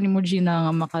nagtuon ni mo Gina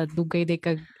nga makadugay day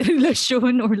kag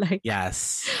relasyon, or like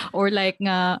yes, or like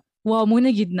nga wow mo na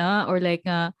gid na or like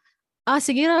nga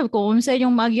sige ra kung sa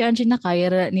inyong magian siya nakaya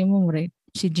ra nimo right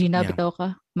si Gina Yeah. bitaw ka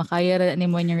makaya ra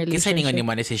nimo yung Kasi ningon ni relationship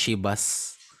mo ni si Shibas.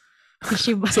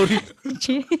 si Shiba Sorry.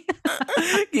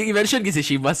 I-mention si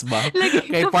Shibas ba? like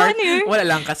Kay part, ka-funny wala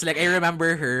lang. Kasi like, I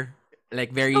remember her like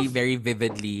very, ka- very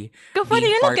vividly ka-funny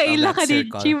being nga lang part of kaila that ka ni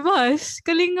circle. Chivas Because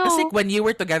kalingaw like when you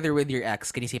were together with your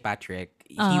ex, kani si Patrick,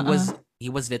 ah he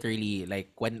was literally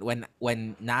like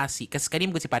when nasi, kasi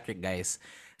kanim ko si Patrick guys,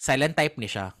 silent type ni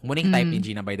siya. Muning type ni mm,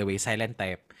 Gina by the way, silent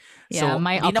type. yeah So,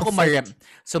 my di na ko opposite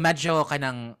so medyo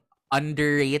kanang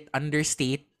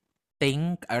understatement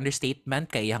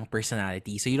kay iyang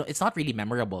personality. So it's not really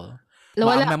memorable.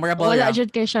 Ang memorable wala ra.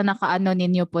 jud kay siya nakaano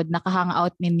ninyo pod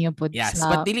naka-hangout ninyo pod Yes,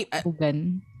 but sa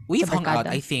bugan sa we've hung out.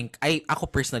 barkada I think ako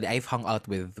personally I've hung out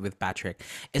with Patrick.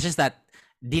 It's just that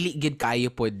dili gid kayo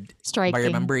pod striking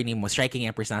ma-remember ni mo striking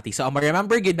yung personality. So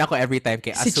ma-remember gid nako every time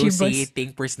kay si Chivas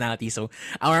associating personality. So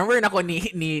ang remember nako ni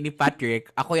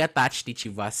Patrick, ako yung attached ni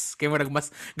Chivas. Kay mo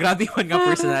mas grabe man nga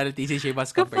personality si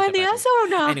Chivas compared to ka-funny Patrick. asa mo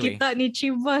Anyway, nakakita ni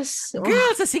Chivas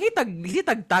girl, sa sige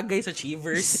tagay sa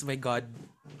Chivers. My God.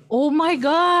 oh my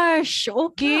gosh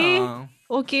okay Yeah.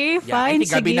 okay Yeah, fine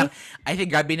sige I think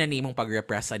grabe na nimong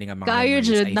pag-repress ani nga mga kayo memories.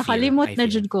 jud I nakalimot feel. na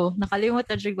jud ko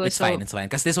It's so fine, it's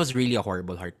fine. Because this was really a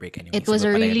horrible heartbreak anyway. it was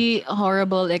a really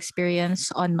horrible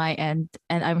experience on my end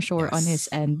and I'm sure on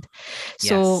his Yes. end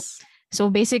so Yes.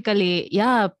 so basically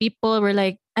yeah people were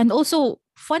like and also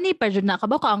funny pa jud na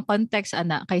kabaw ka ang context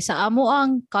ana kay sa amo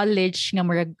ang college nga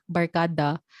murag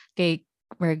barkada kay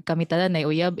murag kami tanan na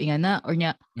uyab ingana or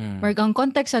nya murag ang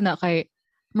context ana kay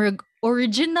murag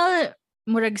original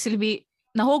murag silbi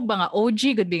nahog ba nga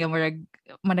OG gud bi nga murag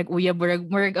manag-uyab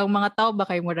murag ang mga tao ba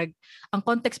kay murag ang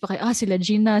context ba kay sila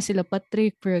Gina sila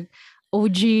Patrick murag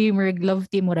OG murag love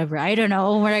team whatever I don't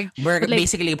know murag like,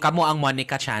 Basically kamo ang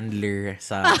Monica Chandler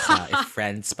sa if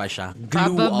friends pa siya.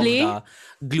 Probably.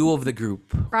 Glue of the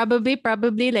group.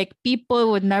 Probably like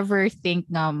people would never think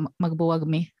nga magbuwag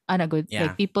me. Ana good.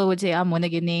 Yeah. Like people would say mo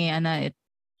na gini ana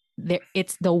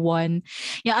it's the one.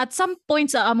 Yeah, at some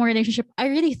points sa among relationship I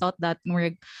really thought that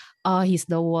murag he's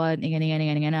the one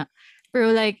ingana.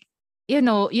 Pero like you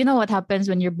know what happens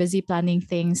when you're busy planning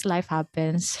things, life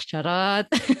happens.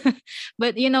 Charot.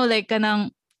 But you know like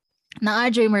kanang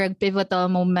na-adjoy murag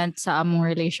pivotal moment sa among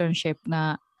relationship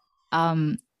na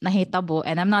nahitabo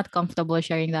and I'm not comfortable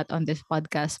sharing that on this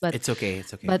podcast but It's okay.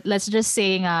 but let's just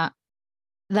say nga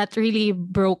that really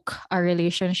broke our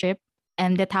relationship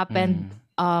and that happened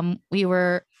we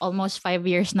were almost 5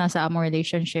 years na sa among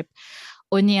relationship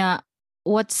unya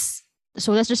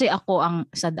so let's just say ako ang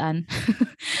sadan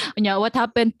unya what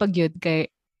happened pag yun kay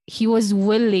he was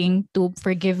willing to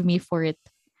forgive me for it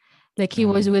like he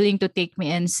was willing to take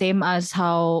me in same as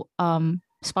how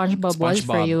SpongeBob was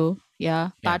for you.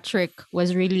 Yeah, Patrick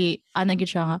was really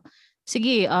anagid siya nga.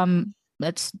 Sige,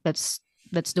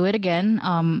 let's do it again.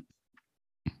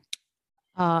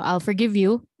 I'll forgive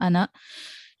you, ana.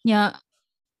 Nya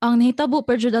ang nahitabo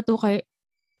pa jud ato kay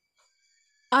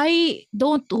I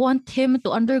don't want him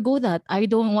to undergo that. I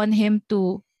don't want him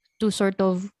to sort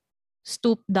of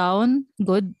stoop down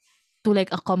good to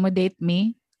like accommodate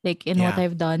me like in what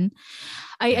I've done.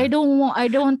 I don't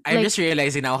I'm like just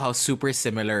realizing now how super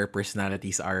similar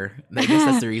personalities are. I guess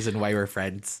that's the reason why we're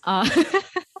friends.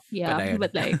 Yeah,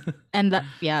 but like and that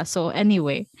so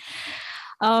anyway.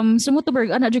 Sumutuberg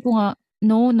ana jud ko nga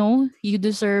no, you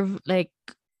deserve like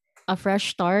a fresh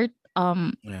start.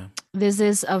 This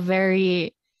is a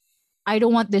very I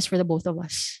don't want this for the both of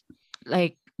us.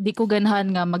 Like di ko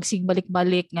ganahan nga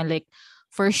magsigbalik-balik nga like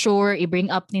for sure i-bring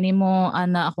up nimo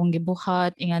ana akong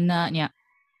gibuhat ingana nya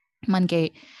man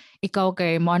kay ikaw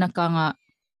kay mo na ka nga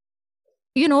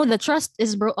you know the trust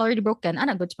is already broken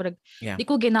ana goods parang di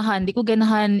ko ganahan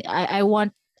I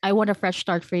want a fresh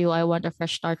start for you. I want a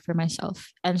fresh start for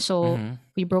myself. And so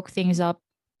we broke things up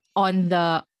on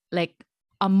the like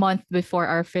a month before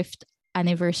our fifth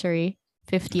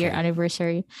year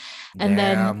anniversary. And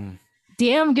then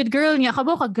damn good girl niya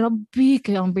kabaw ka grabe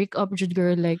kay ang break up jud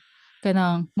girl like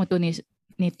kanang moto ni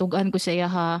tugan ko sa iya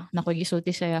ha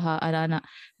nakogisulti sa iya ha ana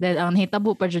then ang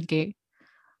hitabo pa jud kay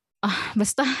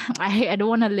basta I don't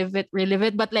wanna relive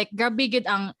it but like grabe gid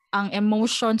ang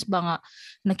emotions ba nga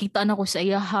nakita na ko sa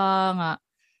iya ha nga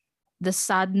the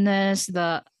sadness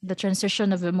the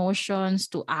transition of emotions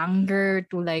to anger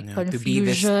to like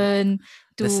confusion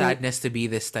to the sadness to be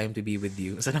this time to be with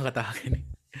you. Saan ang katahakin?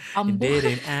 You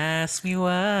didn't ask me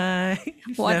why.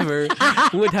 Never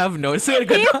would have known. So,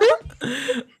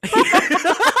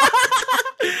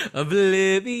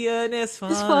 oblivion is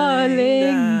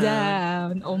falling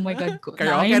down. Oh my God.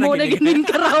 Karaoke mo na ginin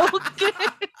karaoke.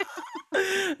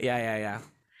 Yeah.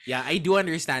 Yeah, I do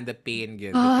understand the pain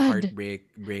that the God.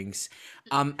 heartbreak brings.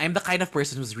 I'm the kind of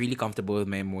person who's really comfortable with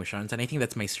my emotions, and I think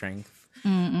that's my strength.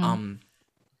 Mm-mm.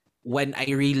 When I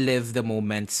relive the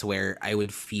moments where I would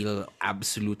feel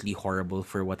absolutely horrible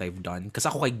for what I've done. Because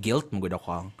ako kay guilt mo gud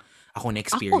ako na Ako sad,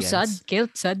 experience.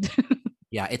 guilt sad.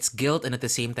 Yeah, it's guilt and at the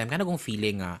same time kind of kong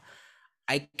feeling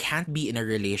I can't be in a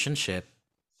relationship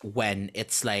when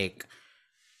it's like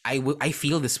I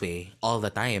feel this way all the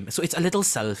time. So it's a little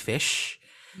selfish.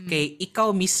 Kay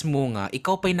ikaw mismo nga,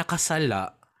 ikaw pa'y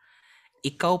nakasala,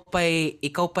 ikaw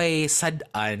pa'y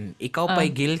sadan, ikaw Ah.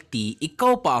 pa'y guilty,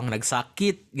 ikaw pa ang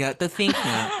nagsakit. Nga to think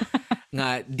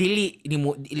nga dili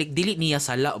niya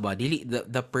sala ba? Dili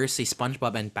the person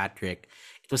SpongeBob and Patrick.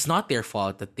 It was not their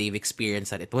fault that they've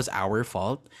experienced that. It was our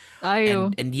fault.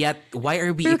 Ayo. And yet why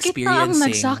are we Pero kita ang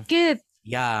experiencing nagsakit.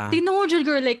 Yeah. Tinuod jud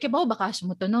girl like kibaw baka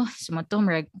sumoto no. Sumoto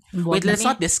murag. Wait, let's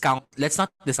not discount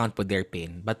for their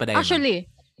pain. But Actually,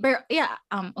 but yeah,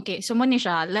 okay, so mo ni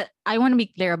siya. I want to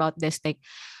be clear about this. Like,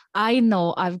 I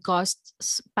know I've caused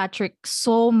Patrick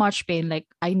so much pain. Like,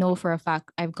 I know for a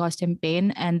fact I've caused him pain,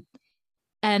 and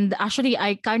actually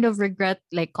I kind of regret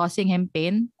like causing him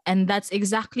pain, and that's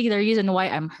exactly the reason why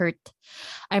I'm hurt.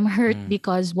 I'm hurt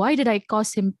because why did I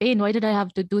cause him pain? Why did I have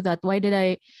to do that? Why did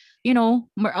I,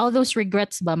 all those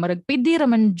regrets ba? Marag pwede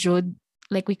raman jud.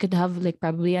 Like we could have like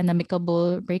probably an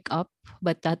amicable breakup,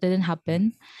 but that didn't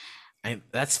happen.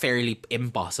 That's fairly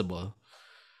impossible.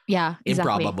 Yeah,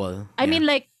 exactly. Improbable. I mean,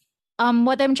 like,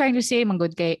 what I'm trying to say,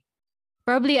 Manggod kay,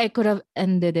 probably I could have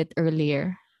ended it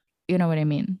earlier. You know what I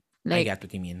mean? I Like, get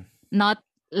what you mean. not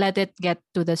let it get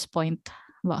to this point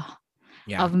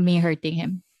of me hurting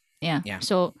him. Yeah.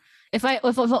 So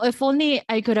if only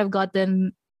I could have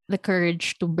gotten the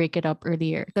courage to break it up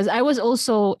earlier, because I was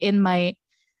also in my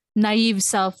naive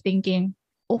self thinking,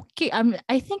 okay,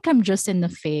 I think I'm just in the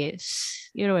phase.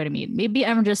 You know what I mean? Maybe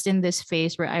I'm just in this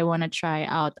phase where I want to try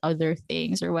out other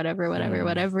things or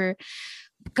whatever.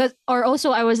 Because or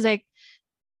also I was like,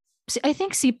 I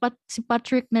think si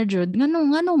Patrick na jud.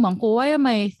 Ngano man ko, why am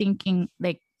I thinking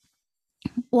like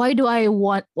why do I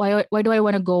want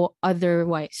to go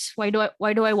otherwise? Why do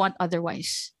I want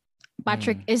otherwise?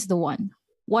 Patrick is the one.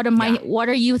 What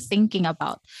are you thinking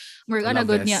about? We're gonna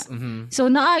good niya. So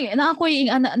ako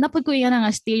napag ko yung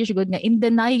nga stage good nga in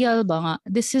denial ba nga.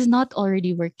 This is not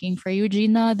already working for you,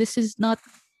 Gina.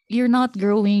 You're not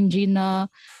growing, Gina.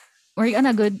 We're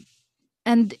gonna good.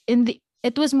 And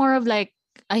it was more of like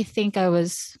I think I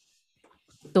was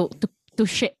to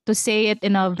say it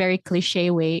in a very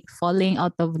cliche way, falling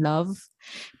out of love.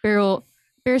 Pero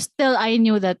still I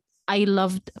knew that I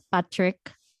loved Patrick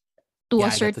to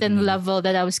a certain level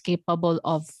that I was capable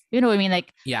of. You know what I mean?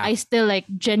 Like, I still like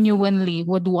genuinely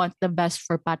would want the best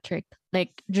for Patrick.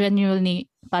 Like, genuinely,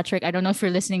 Patrick, I don't know if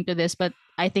you're listening to this, but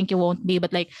I think you won't be.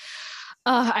 But like,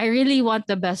 I really want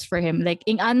the best for him. Like,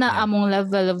 among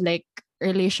level of like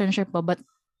relationship, but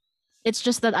it's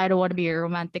just that I don't want to be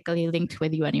romantically linked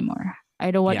with you anymore. I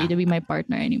don't want you to be my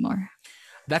partner anymore.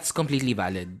 That's completely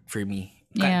valid for me.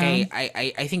 Yeah.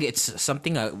 I think it's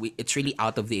something it's really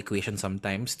out of the equation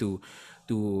sometimes to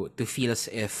feel as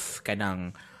if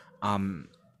kanang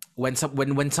when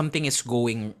something is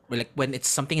going like when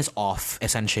something is off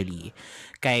essentially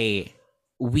kay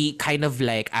we kind of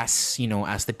like as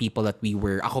the people that we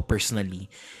were ako personally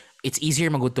it's easier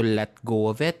to let go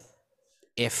of it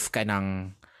if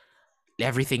kanang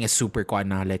everything is super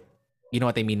na like you know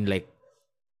what I mean like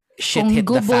shit kung hit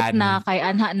the gubot fan na kay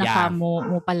anha na ka mo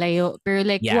palayo pero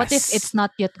like what if it's not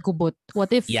yet gubot,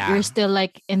 what if you're still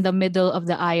like in the middle of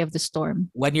the eye of the storm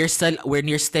when you're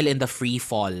still in the free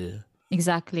fall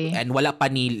exactly and wala pa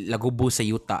ni lagubo sa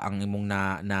yuta ang imong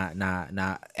na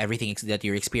everything that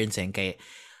you're experiencing kay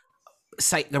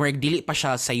dili pa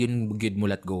siya sayon gyud mo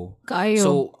let go kayo.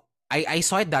 So I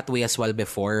saw it that way as well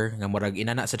before nga murag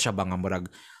inana sa siya ba nga murag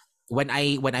when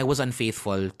I was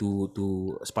unfaithful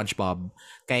to SpongeBob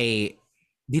kay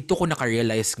dito ko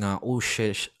naka-realize nga oh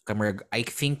shit kamurag I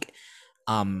think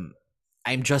I'm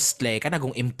just like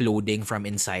kanagong imploding from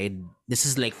inside. This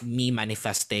is like me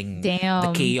manifesting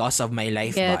the chaos of my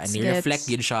life ba and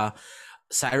reflect yun siya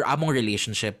sa among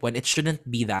relationship when it shouldn't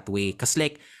be that way because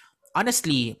like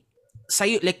honestly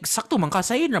sayo like sakto man ka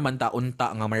sayo naman ta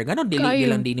unta nga mar ganon dili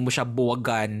lang din mo siya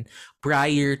buwagan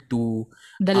prior to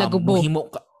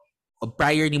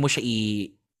prior ni mo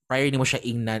siya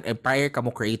ingnan prior ka mo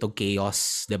create og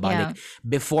chaos diba like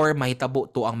before mahitabo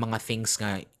to ang mga things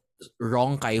nga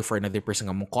wrong kayo for another person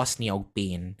nga mo cause niya og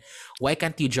pain why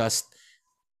can't you just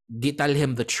tell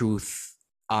him the truth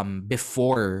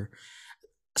before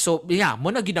So yeah,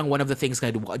 mo na gid ang one of the things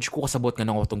nga ko kasabot nga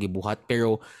nang atong gibuhat,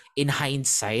 pero in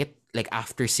hindsight, like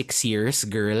after 6 years,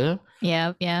 girl,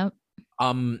 Yep, yep.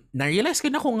 na-realize ko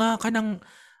na ko nga kanang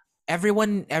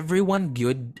everyone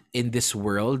good in this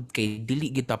world kay dili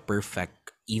kita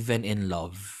perfect even in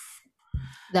love.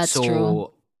 That's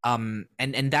true. So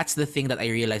and that's the thing that I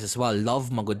realized as well.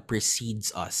 Love magud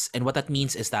precedes us. And what that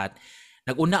means is that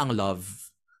naguna ang love.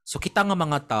 So kita nga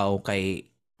mga tao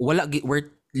kay we're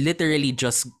literally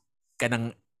just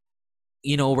kanang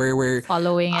we're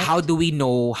Following it. how do we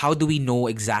know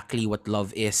exactly what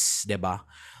love is, 'di ba?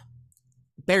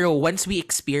 Pero once we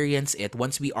experience it,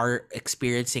 once we are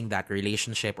experiencing that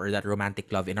relationship or that romantic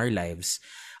love in our lives,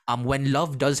 when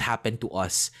love does happen to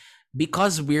us,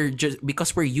 because we're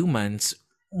humans,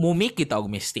 mo make kita og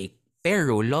mistake.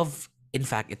 Pero love, in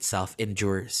fact, itself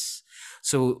endures.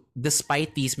 So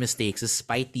despite these mistakes,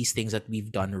 despite these things that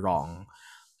we've done wrong,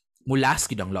 mo last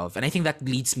gid ang love. And I think that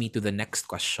leads me to the next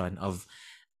question of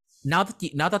now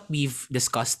that we've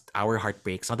discussed our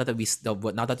heartbreaks, now that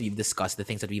we've discussed the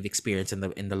things that we've experienced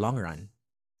in the long run,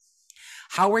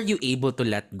 how are you able to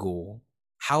let go?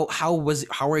 How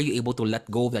are you able to let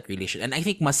go of that relation? And I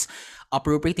think mas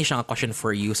appropriate ni siya nga question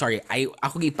for you. Sorry,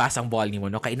 ako gipass ang ball nimo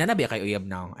no kay nanabi kay uyab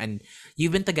now. And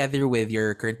you've been together with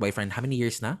your current boyfriend how many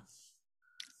years na?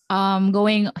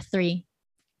 Going 3.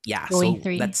 Yeah, Going so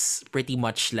 3. that's pretty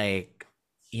much like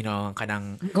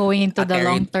kanang going into the carried-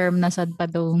 long term na sad pa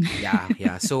dong.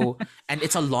 yeah. So, and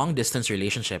it's a long distance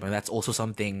relationship, and that's also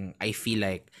something I feel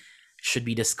like should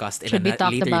be discussed Should be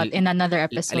talked about in another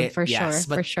episode for yes,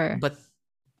 sure. For sure. But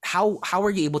how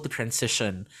are you able to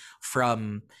transition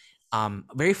from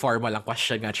very formal ang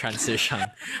question nga transition?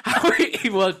 How are you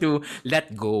able to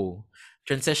let go?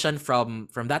 Transition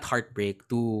from that heartbreak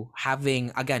to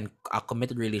having again a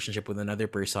committed relationship with another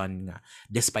person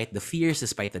despite the fears,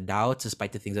 despite the doubts, despite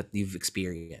the things that you've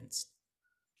experienced.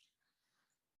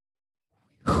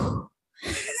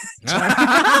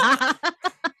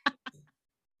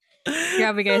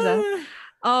 Grabe guys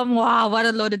wow, what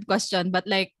a loaded question. But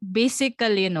like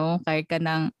basically, kay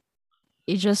kanang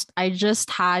I just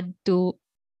had to,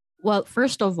 well,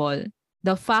 first of all,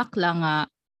 the fact lang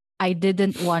I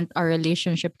didn't want our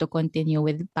relationship to continue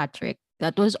with Patrick.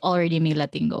 That was already me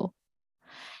letting go.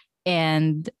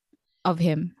 And of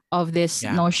him, of this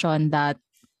notion that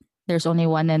there's only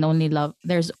one and only love.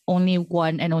 There's only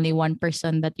one and only one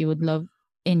person that you would love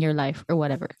in your life or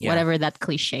whatever that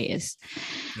cliche is.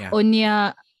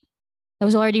 Onya, that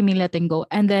was already me letting go.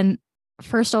 And then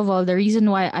first of all, the reason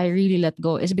why I really let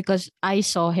go is because I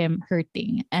saw him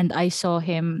hurting and I saw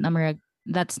him,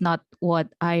 that's not what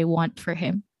I want for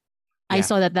him. I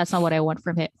saw that that's not what I want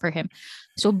for him.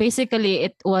 So basically,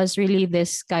 it was really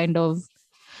this kind of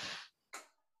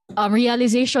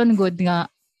realization good nga,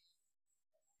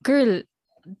 girl,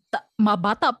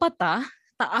 mabata pa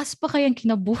taas pa kayang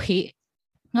kinabuhi.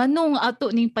 Nganong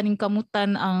ato ning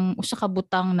paningkamutan ang usa ka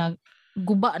butang na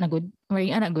guba na good,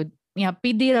 may ana good. Nga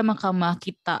pidi ra man ka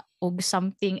makita og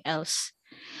something else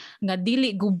nga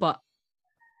dili guba,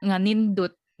 nga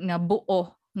nindot, nga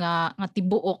buo, nga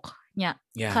tibuok nya.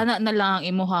 Kana na lang ang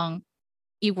imuhang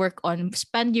i-work on,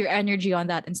 spend your energy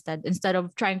on that instead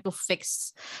of trying to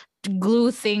glue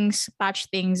things,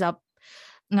 patch things up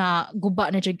nga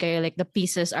guba na jud kayo, like the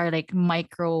pieces are like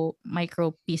micro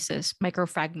pieces, micro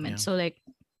fragments. So like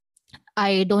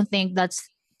I don't think that's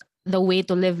the way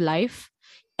to live life,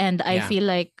 and I feel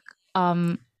like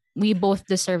we both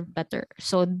deserve better.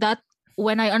 So that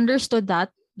when I understood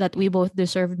that we both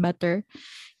deserve better,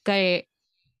 kay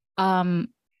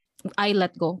I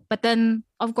let go. But then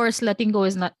of course letting go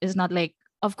is not like,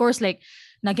 of course, like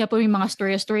nagya po yung mga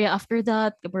story after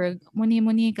that,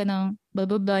 muni ka ng blah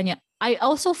blah blah niya. I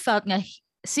also felt nga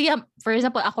siya, for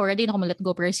example, ako ready na ko let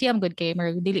go, pero siya good kay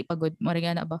mar dili pa good mo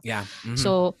na ba.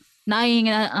 So naing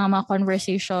mga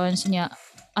conversations niya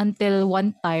until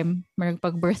one time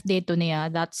pag birthday to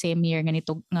niya that same year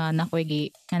ganito nga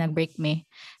nakoy nga nag-break me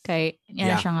kay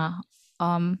niya siya nga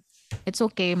it's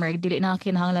okay mar dili na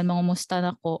kinahanglan mga musta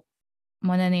nako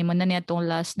mo na ni atong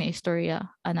last na istorya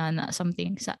anana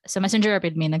something sa messenger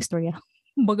rapid me nagstorya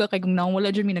baga kay kung nawala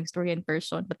jud mi nagstorya in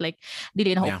person, but like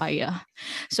dili na ko kaya.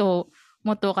 So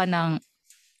moto ka nang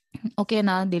okay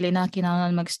na dili na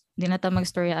kinahanglan di na ta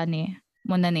magstorya ani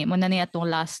mo na ni atong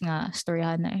last nga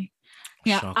storyahan na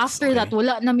after that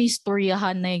wala na mi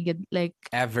storyahan na like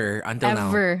ever until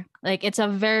now. Like it's a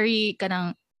very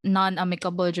kanang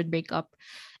non-amicable jud breakup.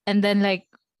 And then like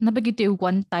nabagito yung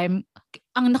one time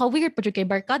ang naka-weird pa jud kay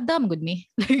barkada good me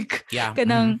like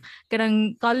kanang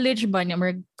college ba niya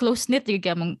mer close knit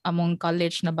yung among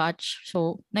college na batch.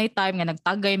 So night time nga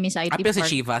nagtagay mi sa IT park. Apil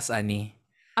si Chivas ani.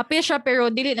 apil siya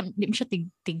pero di mo siya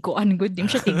tigkuan good, di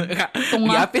mo siya tunga.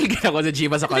 I-appeal gina ko sa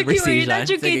Chivas sa conversation. Not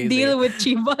you can deal with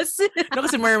Chivas. No,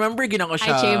 kasi remember gina ko Hi,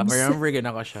 siya. Chibs. Remember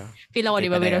gina ko siya. Feel ako,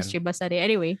 di ba, Miros Chivas na rin.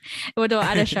 Anyway, ito,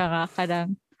 ano siya ka,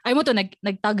 kadang, ay mo to,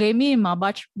 nagtagay mi,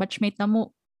 mga batchmate na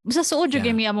mo. Basta suod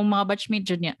yung mi among mga batchmate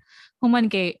dyan niya. Human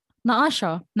kay, naa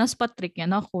siya, nas Patrick niya,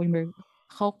 na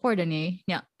awkward niya.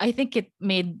 Yeah, I think it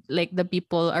made like the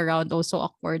people around also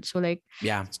awkward. So like,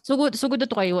 sugod to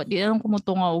kayo. Di lang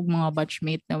kumutunga og mga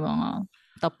batchmate na mga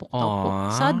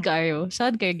tapok-tapok.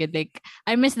 Sad kayo gid. Like,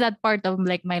 I miss that part of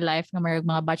like my life na may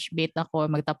mga batchmate ako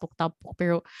magtapok-tapok.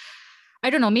 Pero I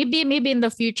don't know, maybe in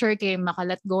the future kay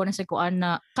maka-let go na sa kuan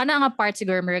na kana nga part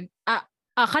siguro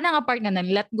kana nga part nga na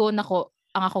let go na ko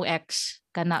ang akong ex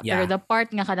kana pero the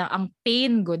part nga kana ang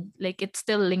pain good like it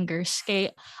still lingers kay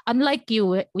unlike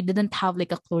you we didn't have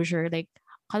like a closure like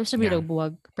kalo sa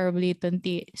buwag probably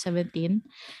 2017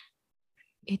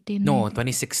 18 no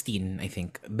 2016 I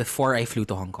think before I flew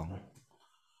to Hong Kong.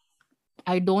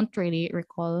 I don't really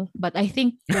recall but I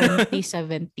think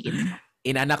 2017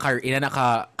 inana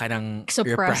ka kanang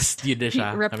repressed yun na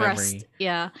siya repressed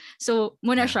yeah so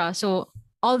muna siya so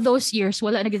all those years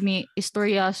wala na gid mi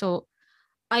istorya so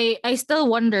I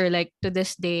still wonder like to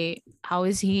this day how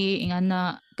is he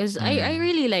ingana because I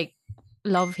really like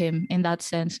love him in that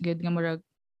sense good nga murag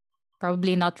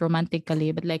probably not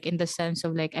romantically but like in the sense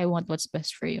of like I want what's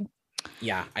best for you.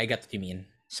 Yeah, I get what you mean.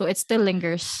 So it still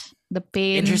lingers. The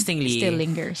pain still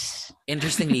lingers.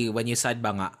 Interestingly when you said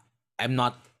ba nga I'm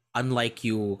not unlike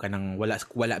you kanang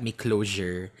wala may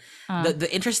closure. The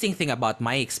interesting thing about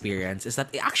my experience is that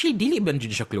it actually dili man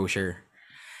jud siya closure.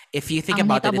 If you think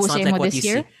about it, it's not like what you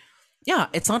see. Yeah,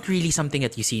 it's not really something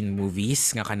that you see in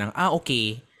movies. Nga kanang,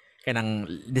 okay. Kanang,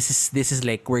 this is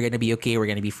like, we're gonna be okay, we're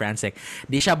gonna be friends. Like,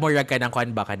 di siya morag kanang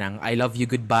kuan ba kanang, I love you,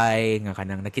 goodbye. Nga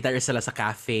kanang, nakita rin sila sa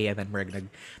cafe and then morag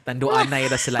nagtanduan na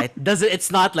yun sila.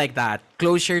 It's not like that.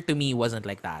 Closure to me wasn't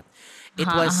like that.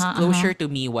 It was, closure to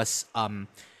me was,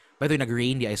 by the way,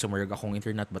 nag-rain di ay sumurag akong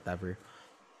internet, whatever.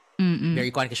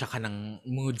 Very kuan ka siya kanang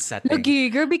mood setting.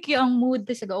 Lagi, grabe ki ang mood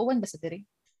sa gaawan ba sa diri?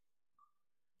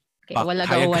 Okay, wala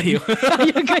gawan. Kayo.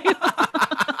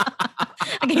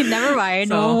 Okay, never mind.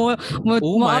 So,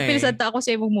 mo appeal sa ako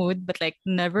sa imong mood, but like,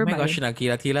 never mind. Oh my gosh,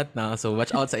 nagkilat-kilat na. So,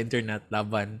 watch out sa internet,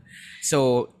 laban.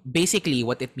 So, basically,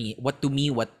 what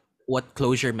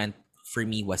closure meant for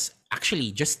me was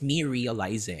actually just me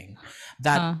realizing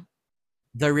that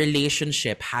the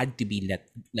relationship had to be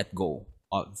let go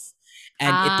of.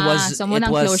 And it was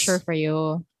closure for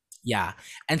you. Yeah.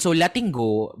 And so letting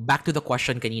go, back to the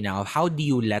question kanina of how do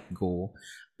you let go?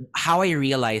 How I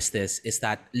realized this is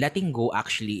that letting go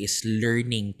actually is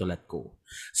learning to let go.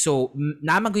 So,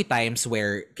 namagoy times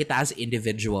where kita as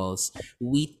individuals,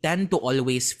 we tend to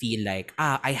always feel like,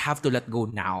 I have to let go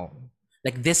now.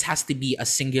 Like, this has to be a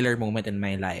singular moment in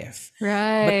my life.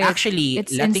 Right. But actually,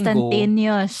 it's letting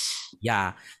instantaneous.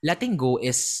 Letting go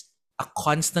is a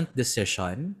constant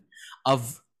decision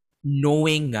of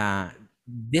knowing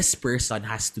this person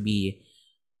has to be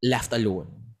left alone.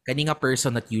 Kani nga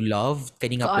person that you loved,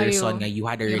 kani nga person nga you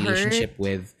had a relationship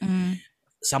with,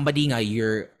 somebody nga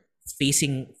you're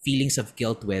facing feelings of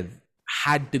guilt with,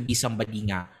 had to be somebody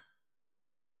nga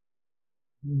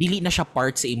dili na siya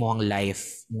part sa imong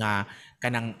life nga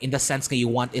kanang in the sense nga you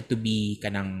want it to be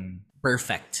kanang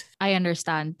perfect. I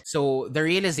understand. So the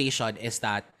realization is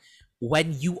that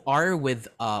when you are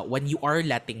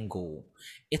letting go,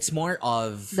 it's more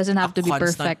of doesn't have to be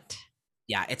perfect.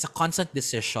 Yeah, it's a constant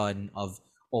decision of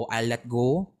I'll let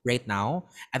go right now.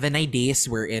 And then I days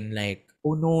we're in like,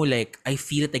 oh no, like I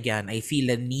feel it again. I feel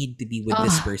a need to be with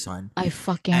this person. I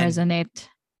fucking resonate.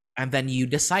 And then you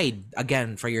decide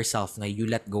again for yourself na you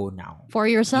let go now. For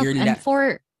yourself and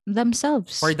for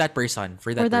themselves. For that person.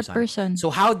 For that person. So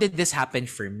how did this happen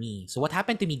for me? So what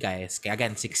happened to me, guys? Kaya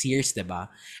again, 6 years, diba?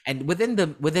 And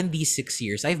within these 6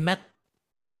 years, I've met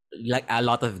like a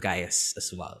lot of guys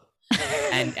as well.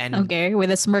 And okay,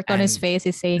 with a smirk on his face,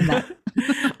 he's saying that.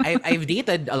 I've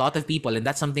dated a lot of people, and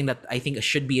that's something that I think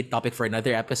should be a topic for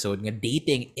another episode.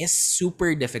 Dating is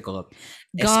super difficult.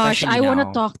 Gosh, I want to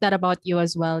talk that about you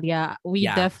as well. Yeah, we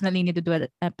definitely need to do an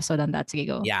episode on that. Sige,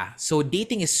 go. Yeah, so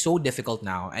dating is so difficult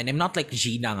now, and I'm not like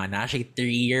Gina nga na siya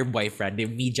 3-year boyfriend.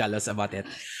 I'm me jealous about it,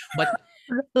 but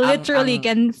literally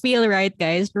can feel right,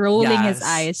 guys. Rolling his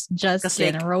eyes,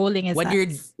 Justin, like, rolling his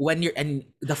eyes. When you're and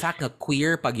the fact nga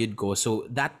queer pag yun go, so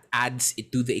that adds it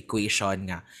to the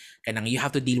equation nga. Kanang you have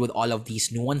to deal with all of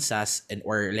these nuances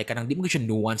or like kanang di mo siya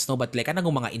nuance no, but like kanang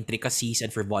mga intricacies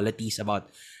and frivolities about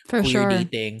queer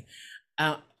dating.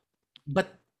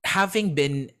 But having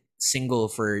been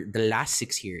single for the last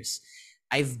 6 years,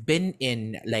 I've been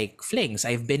in like flings.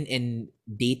 I've been in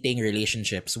dating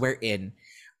relationships wherein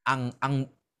ang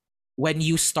when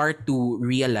you start to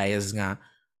realize nga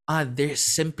this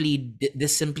simply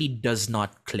does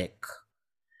not click.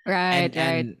 Right.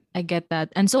 And I get that.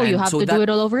 And so you have to do it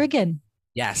all over again.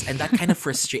 Yes, and that kind of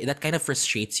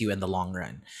frustrates you in the long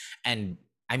run. And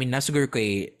I mean, nasa siguro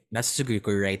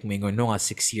ko right mo yung no,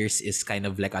 6 years is kind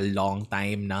of like a long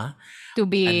time na. To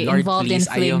be Lord, involved please,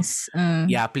 in flings.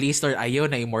 Yeah, please Lord, ayaw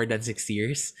na more than 6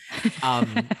 years.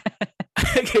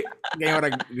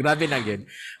 Grabe na yun.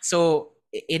 So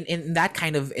in that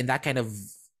kind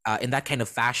of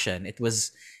fashion, it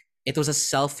was a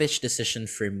selfish decision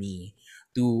for me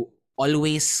to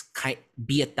always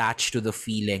be attached to the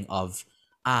feeling of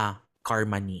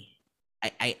karma ni.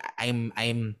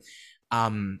 I'm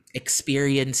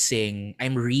experiencing,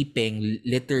 I'm reaping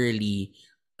literally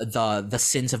the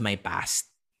sins of my past,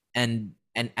 and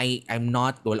I'm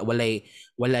not walay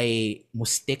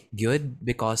mustik good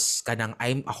because kanang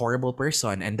I'm a horrible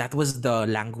person, and that was the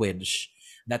language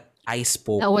that I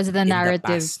spoke. That was the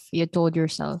narrative you told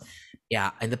yourself.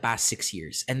 Yeah, in the past 6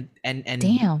 years, and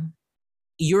damn.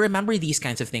 You remember these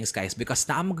kinds of things, guys, because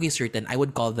naamag certain, I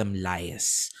would call them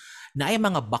lies. Na ay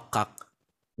mga bakak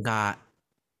nga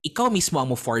ikaw mismo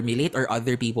ang mo formulate or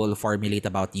other people formulate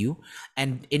about you.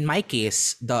 And in my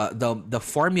case, the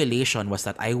formulation was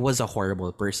that I was a horrible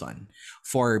person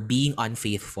for being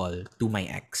unfaithful to my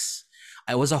ex.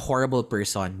 I was a horrible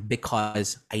person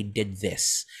because I did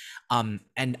this. And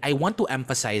I want to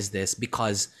emphasize this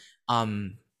because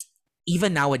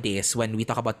even nowadays, when we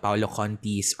talk about Paolo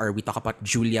Contis or we talk about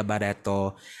Julia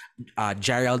Barreto,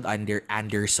 Gerald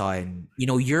Anderson,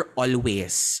 you're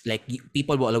always like,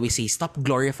 people will always say, stop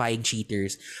glorifying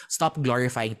cheaters, stop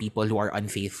glorifying people who are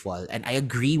unfaithful. And I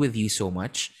agree with you so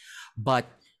much. But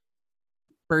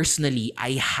personally,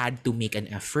 I had to make an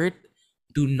effort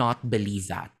to not believe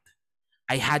that.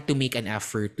 I had to make an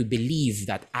effort to believe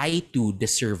that I too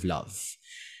deserve love.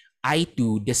 I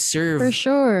too deserve, for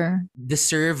sure,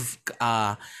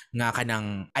 nga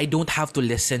kanang I don't have to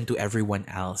listen to everyone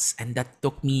else, and that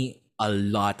took me a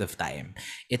lot of time.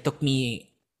 It took me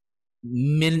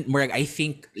I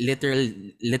think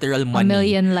literal money,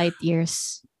 1,000,000 light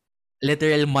years,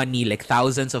 literal money, like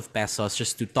thousands of pesos,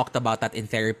 just to talk about that in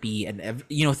therapy and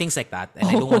things like that. And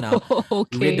I don't wanna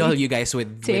riddle you guys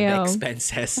with the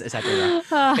expenses, etc.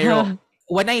 Pero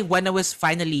when I was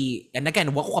finally, and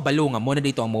again, wako kabalo nga mo na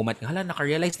dito ang moment nga, hala,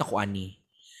 naka-realize na ko ani.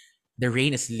 The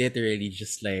rain is literally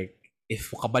just like,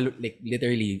 if kabalo, like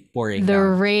literally pouring the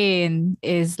down. Rain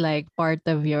is like part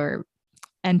of your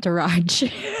entourage.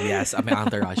 Yes, my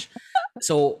entourage.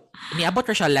 So, niabot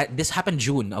ko siya, this happened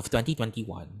June of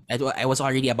 2021. I was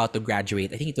already about to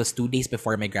graduate. I think it was 2 days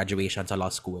before my graduation sa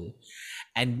law school.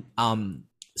 And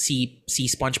si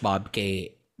SpongeBob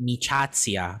kay ni chat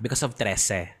siya because of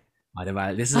 13.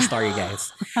 Diba? This is a story,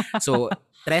 guys. So,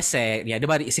 13, yeah,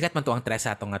 diba, sikat man to ang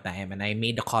 13 atong nga time. And I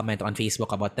made a comment on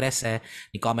Facebook about 13.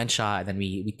 Ni-comment siya, and then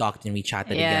we talked and we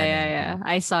chatted again. Yeah.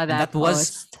 I saw that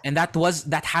post.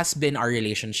 That has been our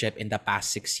relationship in the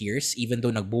past 6 years, even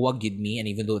though nagbuwag yun me, and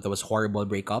even though there was horrible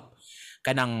breakup.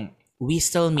 Kanang, we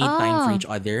still made time for each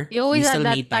other. You always had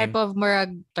that type of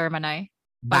murag termanay.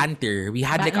 Banter. We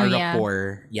had like a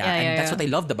rapport. Yeah. That's what I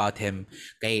loved about him.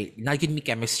 Kay naging me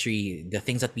chemistry, the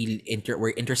things that we were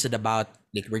interested about,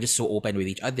 like we're just so open with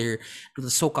each other. It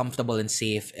was so comfortable and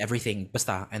safe, everything.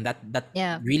 Basta. And that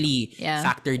really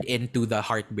factored into the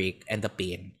heartbreak and the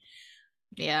pain.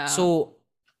 Yeah. So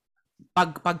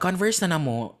pag converse na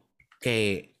mo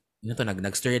kay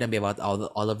nag-story na about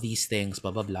all of these things,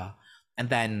 blah blah blah. And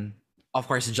then of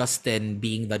course Justin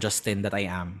being the Justin that I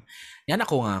am. Yan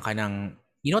ako nga kanang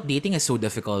dating is so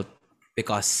difficult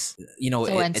because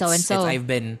I've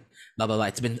been blah blah blah.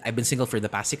 I've been single for the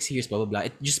past 6 years, blah blah blah.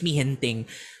 It's just me hinting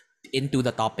into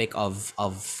the topic of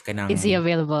kanang, is he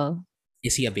available?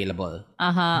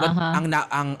 But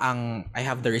ang I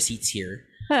have the receipts here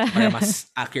para mas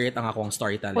accurate ang akong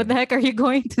storytelling. What the heck are you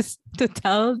going to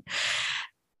tell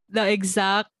the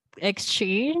exact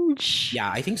exchange?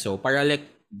 Yeah, I think so. Para like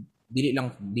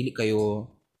dili kayo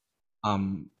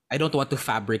I don't want to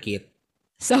fabricate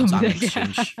some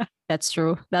exchange. That's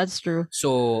true.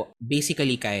 So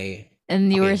basically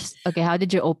how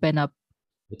did you open up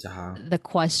the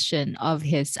question of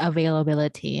his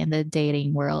availability in the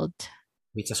dating world?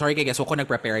 Sorry guys, ako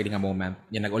nag-prepare din nga moment.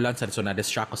 Yan nag-ulan so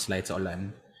na-distract ko slide sa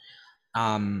ulan.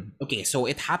 Okay, so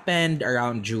it happened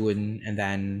around June, and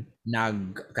then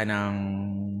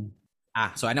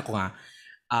so ano ko nga.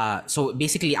 So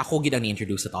basically, ako gid ang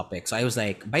ni-introduce the topic. So I was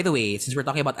like, by the way, since we were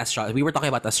talking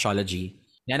about astrology,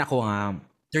 yan ako nga,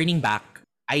 turning back,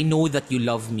 I know that you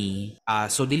love me.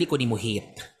 So dili ko nimo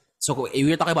hate. So we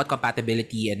were talking about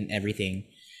compatibility and everything.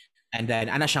 And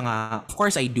then ana siya nga, of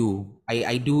course I do.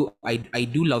 I do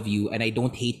love you and I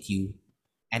don't hate you.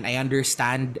 And I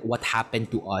understand what happened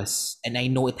to us and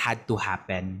I know it had to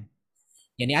happen.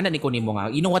 Yan ni ana ni ko nimo nga.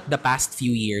 You know what, the past 6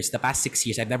 years,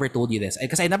 I've never told you this.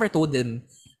 Because I never told them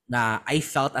na I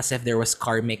felt as if there was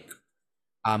karmic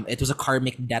it was a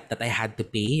karmic debt that I had to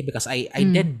pay because I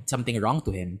did something wrong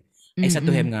to him. I said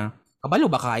to him nga, kabalo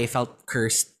ba ka, I felt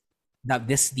cursed that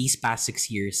these past 6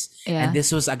 years. Yeah. And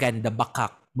this was again the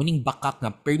bakak. Muning bakak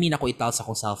nga, per me na ko ital sa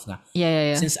ko self nga.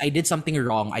 Yeah. Since I did something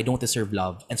wrong, I don't deserve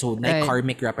love. And so na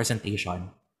karmic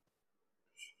representation.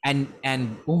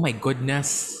 And oh my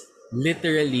goodness,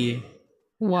 literally,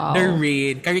 wow. the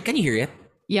rain. Can you hear it?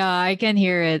 Yeah, I can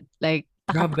hear it. Like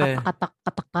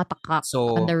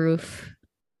so on the roof.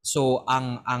 So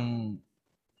I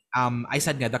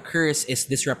said nga, the curse is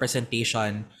this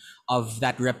representation of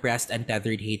that repressed and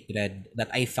tethered hatred that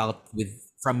I felt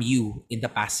from you in the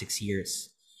past 6 years.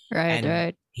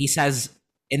 Right. He says,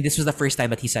 and this was the first time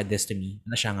that he said this to me,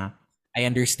 na siya nga, I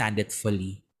understand it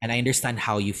fully and I understand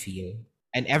how you feel.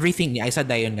 And everything, I said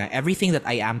dayon nga, everything that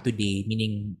I am today,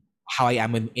 meaning how I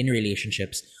am in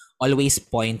relationships, always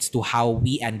points to how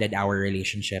we ended our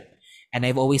relationship. And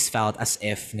I've always felt as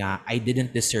if nga, I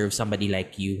didn't deserve somebody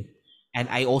like you. And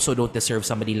I also don't deserve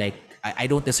somebody like, I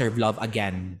don't deserve love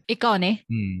again. Ikaw ni?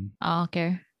 Oh,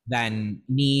 okay. Then,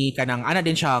 ni kanang, ana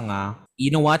din siya nga,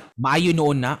 you know what, maayo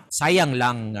noon na, sayang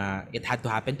lang it had to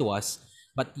happen to us.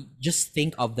 But just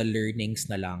think of the learnings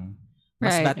na lang.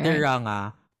 Mas better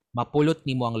nga, mapulot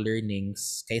nimo ang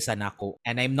learnings kaysa nako.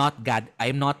 And I'm not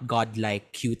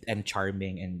God-like, cute and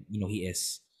charming, and you know he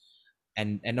is.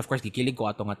 And of course gikilig ko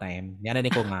ato nga time. Yana ni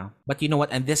ko nga. But you know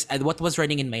what? And what was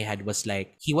running in my head was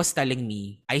like, he was telling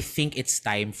me, I think it's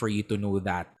time for you to know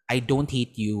that I don't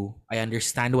hate you. I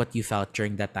understand what you felt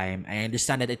during that time. I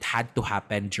understand that it had to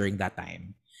happen during that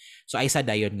time. So I said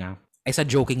ayun nga. I said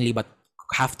jokingly but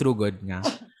half true good nga.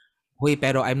 Hoy,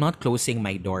 pero I'm not closing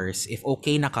my doors. If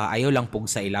okay na ka, ayaw lang pug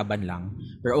sa ilaban lang.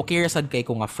 Pero okay rasad kay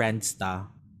ko nga friends ta.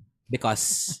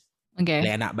 Because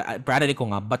okay. Para ko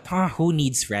nga, but who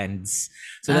needs friends?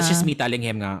 So that's just me telling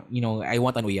him nga, you know, I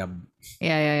want an uyab.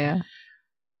 Yeah.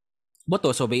 But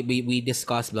so we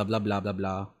discussed blah blah blah blah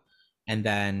blah. And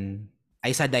then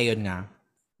I said dayon nga.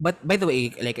 But by the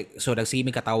way, like so nagsige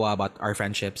mi katawa about our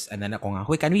friendships and then ako nga,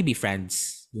 "Hoy, can we be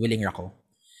friends?" Willing ra ko.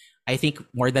 I think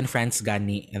more than friends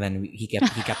gani, and then he kept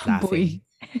laughing.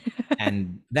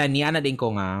 And then niya na din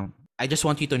ko nga, I just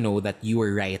want you to know that you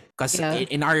were right. Because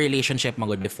in our relationship,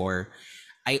 magod before,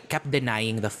 I kept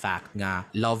denying the fact nga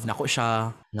love na ko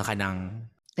siya, nga kanang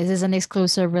this is an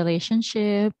exclusive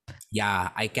relationship. Yeah,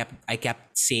 I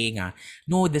kept saying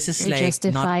no, this is you're like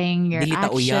justifying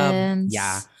not your actions.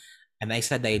 Yeah. And I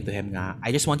said that to him nga,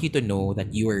 I just want you to know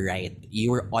that you were right.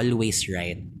 You were always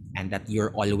right. And that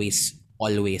you're always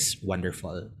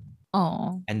wonderful.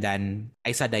 Oh. And then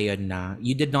I said ayun na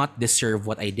you did not deserve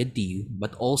what I did to you,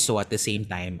 but also at the same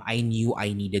time, I knew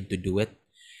I needed to do it.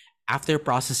 After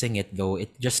processing it though,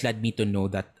 it just led me to know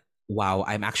that wow,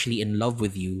 I'm actually in love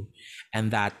with you,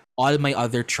 and that all my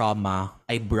other trauma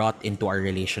I brought into our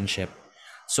relationship.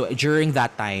 So during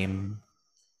that time,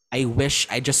 I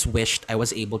just wished I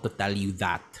was able to tell you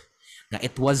that. Na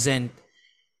it wasn't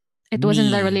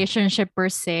the relationship per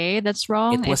se that's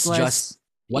wrong. It was just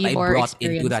what I brought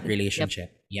into that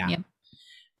relationship. Yep. Yeah. Yep.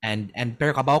 And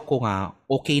pero kabaw ko nga,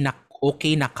 okay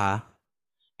na ka,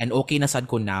 and okay na sad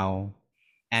ko now.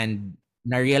 And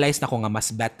na-realize na ko nga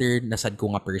mas better na sad ko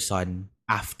nga person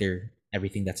after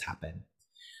everything that's happened.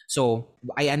 So,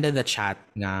 I ended the chat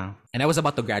nga, and I was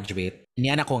about to graduate.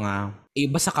 Niyan ako nga,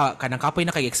 basta kanang kapoy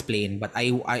na explain, but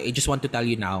I just want to tell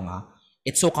you now nga,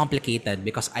 it's so complicated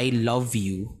because I love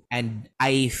you and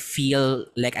I feel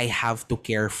like I have to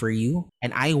care for you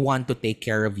and I want to take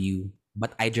care of you,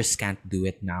 but I just can't do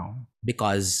it now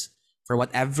because for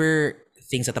whatever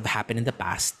things that have happened in the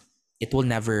past, I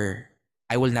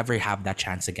will never have that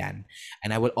chance again,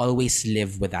 and I will always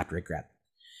live with that regret.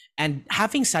 And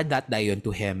having said that dayon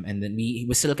to him, and then we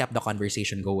still kept the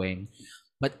conversation going.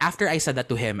 But after I said that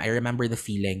to him, I remember the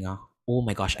feeling, oh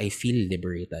my gosh, I feel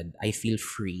liberated. I feel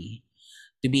free.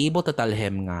 To be able to tell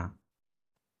him nga,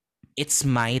 it's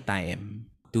my time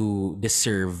to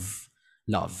deserve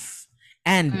love.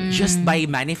 And just by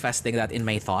manifesting that in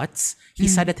my thoughts, he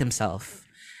said it himself.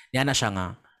 Yan na siya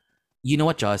nga, you know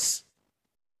what, Joss?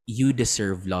 You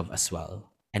deserve love as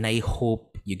well. And I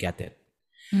hope you get it.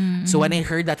 So when I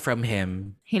heard that from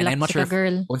him, and I'm not sure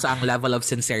kung saang level of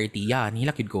sincerity,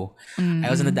 nihilak yun ko. I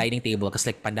was on the dining table because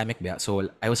like pandemic ba, so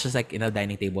I was just like in a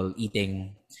dining table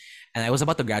eating, and I was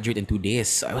about to graduate in 2 days.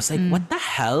 So I was like, what the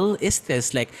hell is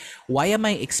this? Like, why am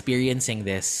I experiencing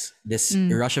this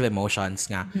rush of emotions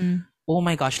nga? Oh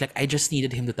my gosh, like I just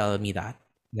needed him to tell me that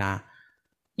nga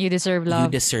You deserve you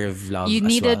love. deserve love You as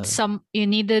needed well. you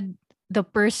needed the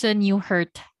person you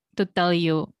hurt to tell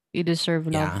you you deserve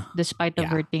love Yeah. despite of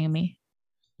Yeah. hurting me.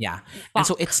 Yeah. And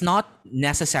so Fuck. it's not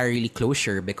necessarily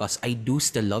closure because I do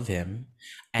still love him.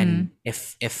 And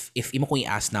if imo ko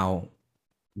i-ask now,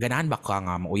 ganahan ba ka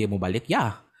nga mauya mo balik?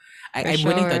 Yeah. For I'm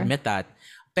willing to sure. admit that.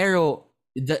 Pero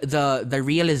the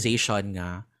realization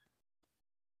nga,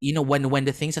 you know, when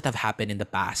the things that have happened in the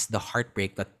past, the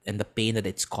heartbreak that and the pain that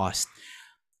it's caused,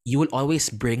 you will always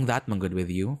bring that man good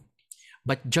with you.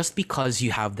 But just because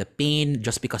you have the pain,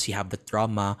 just because you have the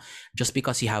trauma, just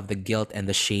because you have the guilt and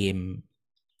the shame,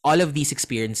 all of these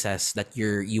experiences that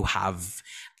you have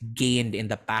gained in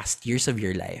the past years of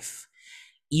your life,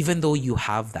 even though you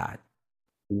have that,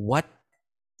 what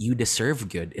you deserve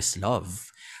good is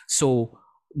love. So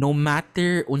no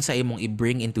matter unsa imong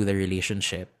i-bring into the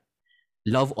relationship,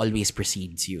 love always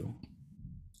precedes you.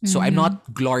 So I'm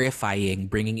not glorifying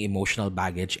bringing emotional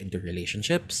baggage into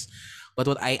relationships. But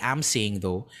what I am saying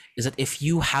though is that if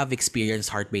you have experienced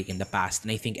heartbreak in the past,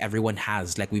 and I think everyone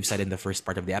has, like we've said in the first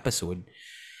part of the episode,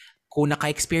 kung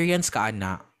naka-experience ka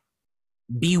na,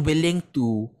 be willing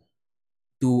to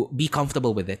be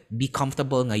comfortable with it. Be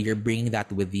comfortable nga you're bringing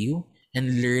that with you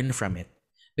and learn from it.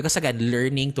 Because again,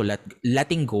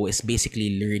 letting go is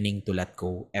basically learning to let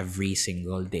go every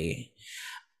single day.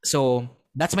 So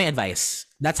that's my advice.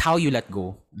 That's how you let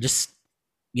go. Just,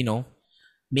 you know,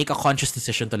 make a conscious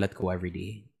decision to let go every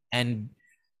day. And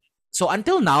so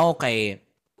until now, I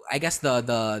guess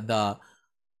the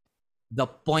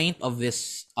point of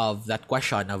that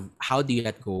question of how do you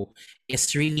let go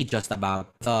is really just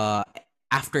about the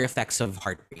after effects of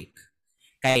heartbreak.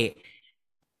 Kay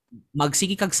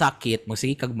magsige kag sakit,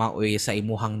 magsige kag maoy sa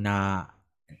imuhang na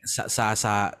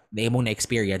imong na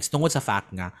experience tungod sa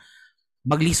fact nga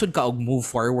maglisod ka og move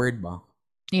forward ba,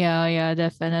 Yeah,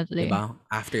 definitely. diba?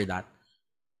 After that.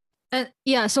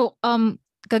 Yeah, so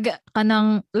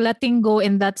kanang letting go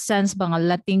in that sense ba nga,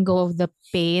 letting go of the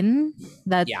pain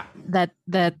that Yeah.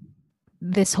 that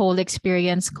this whole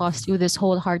experience cost you, this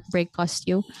whole heartbreak cost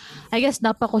you. I guess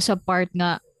napa ko sa part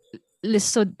nga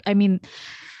lisod,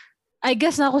 I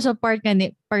guess na ako sa part nga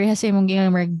ni parehas sa imong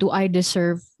gingang, do I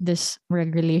deserve this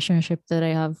relationship that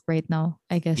I have right now?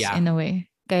 I guess Yeah. in a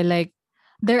way. Kay like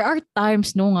there are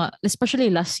times no nga,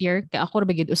 especially last year, kay ako ra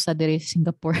bagid usa diri sa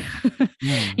Singapore.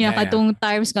 Yeah, katong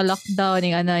times nga lockdown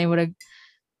ning ana yung murag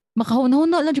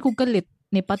makahuna-huna lang jud ko galit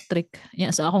ni Patrick. Yeah,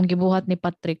 sa akong gibuhat ni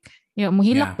Patrick. Yeah,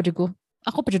 muhilak Yeah. pa jud ko.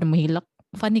 Ako pa jud muhilak.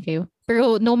 Funny kayo.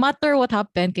 Pero no matter what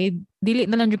happened, kay dili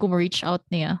na lang jud ko reach out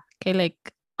niya. Kay like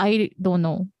I don't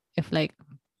know if like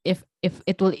if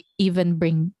it will even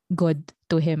bring good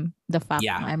to him, the fact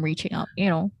Yeah. I'm reaching out, you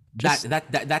know.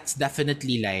 That's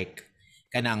definitely like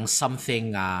kanang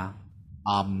something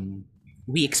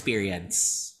we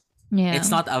experience. Yeah.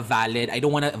 It's not a valid, I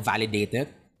don't want to validate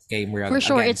it. Okay, murag, For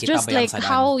sure, again, it's kita just ba yung like sadan?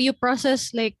 how you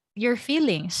process like your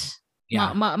feelings.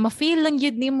 Yeah. Ma-feel lang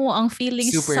yun nimo ang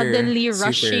feelings suddenly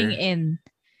rushing in.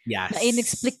 Yes. Na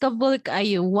inexplicable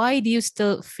kayo. Why do you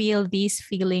still feel these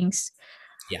feelings?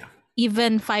 Yeah.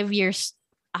 Even 5 years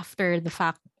after the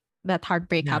fact that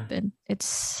heartbreak Yeah. happened.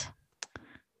 It's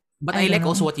But I I like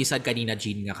don't also know. what you said kanina,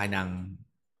 Jean, nga kanang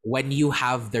when you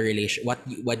have the relation,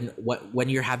 when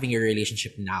you're having a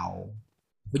relationship now,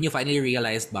 when you finally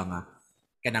realized ba nga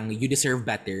kanang you deserve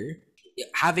better,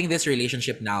 having this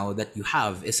relationship now that you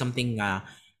have is something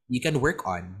you can work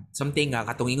on. Something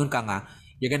katungingon ka nga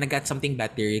you're gonna get something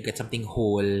better, you get something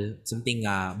whole, something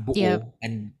buo, Yep.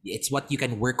 and it's what you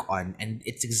can work on, and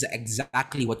it's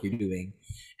exactly what you're doing.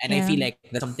 And I Yeah. feel like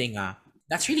that's something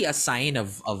that's really a sign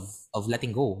of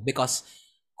letting go, because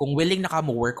kung willing na ka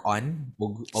mo work on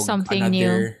og Something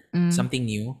another new. something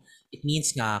new, it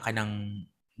means nga kanang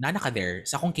nana ka there.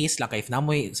 Sa akong case lang, kay if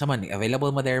namoy saman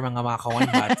available mo there mga kawan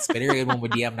bats, pero mo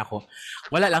DM na ko.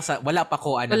 Wala pa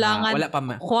ko wala pa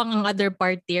kuwang ang other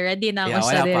party. Ready na ako wala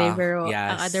sa dere, pa. pero Yes,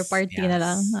 ang other party na yes.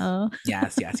 lang. Oh.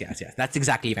 Yes. That's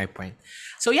exactly my point.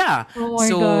 So yeah. Oh my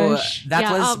so gosh. that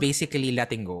Yeah, was basically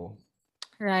letting go.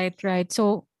 Right.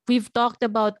 So we've talked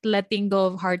about letting go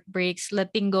of heartbreaks,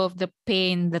 letting go of the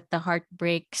pain that the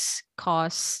heartbreaks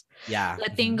cause, Yeah.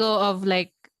 letting go of like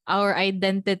our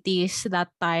identities that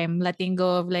time, letting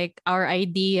go of like our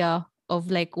idea of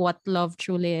like what love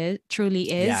truly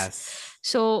is. Yes.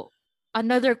 So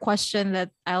another question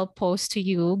that I'll pose to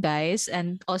you guys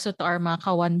and also to our mga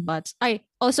kawan bats. I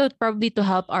also probably to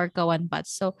help our kawan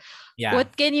bats. So Yeah.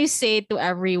 what can you say to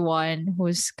everyone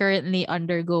who's currently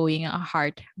undergoing a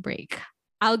heartbreak?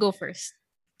 I'll go first.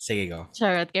 Sige, go.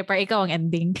 Charot, kaya para ikaw ang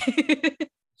ending.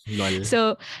 Lol.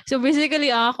 So basically,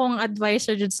 akong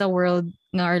advisor dyan sa world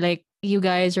nga, or like you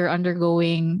guys are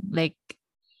undergoing like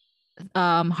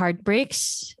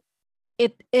heartbreaks.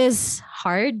 It is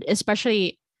hard,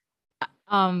 especially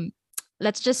um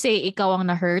let's just say ikaw ang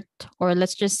na-hurt, or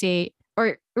let's just say,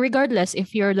 or regardless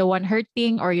if you're the one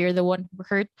hurting or you're the one who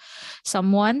hurt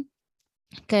someone.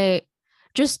 Okay,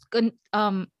 just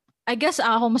I guess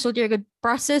ako masulti good,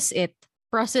 process it,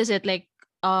 like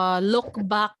look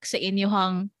back sa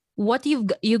inyong what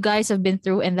you guys have been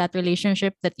through in that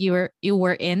relationship that you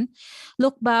were in.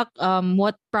 Look back,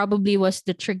 what probably was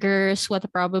the triggers, what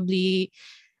probably,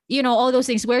 all those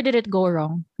things. Where did it go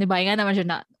wrong? Diba? Nga naman siya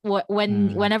na,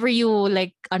 whenever you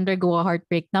like undergo a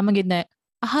heartbreak, naman gid na,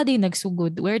 di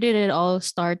nagsugod. Where did it all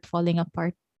start falling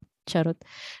apart? Charot.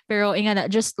 Pero inga na,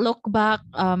 just look back,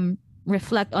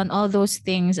 reflect on all those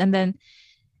things, and then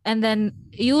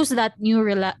use that new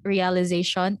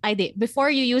realization. Before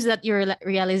you use that your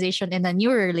realization in a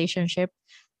new relationship,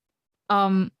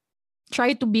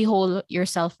 try to be whole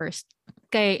yourself first.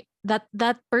 Okay,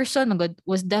 that person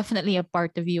was definitely a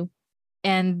part of you,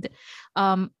 and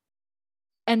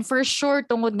for sure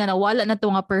tungod nga nawala na to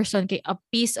nga person, kay a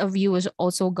piece of you was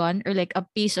also gone, or like a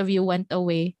piece of you went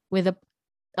away with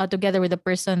together with the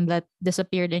person that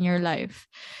disappeared in your life.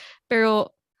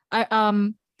 Pero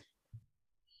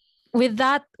with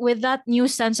that new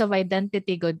sense of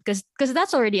identity, good, because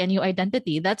that's already a new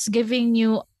identity. That's giving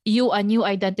you a new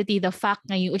identity, the fact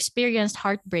that you experienced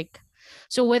heartbreak.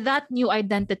 So with that new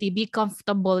identity, be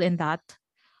comfortable in that.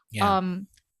 Yeah.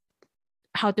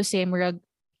 How to say, murag,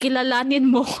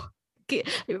 kilalanin mo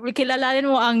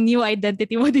ang new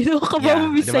identity mo dito ka ba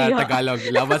mo Bisaya? Diba Tagalog?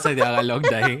 Laban sa Tagalog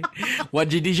dahil. What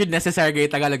you should necessary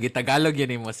kay Tagalog? Tagalog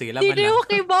yun mo. Sige, laban na. Hindi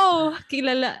okay ba?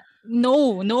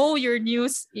 Know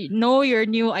your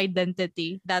new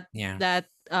identity that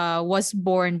was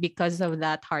born because of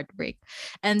that heartbreak.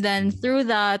 And then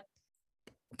through that,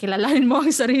 kilalanin mo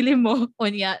ang sarili mo.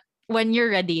 When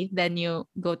you're ready, then you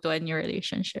go to a new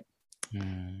relationship.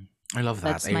 I love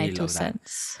that. That's my 2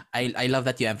 cents. I love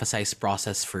that you emphasize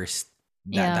process first.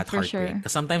 That heartbreak.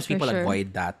 Because sometimes people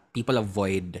avoid that. People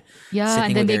avoid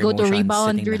and then they go to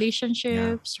rebound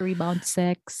relationships, rebound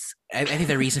sex. I think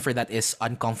the reason for that is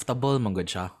uncomfortable,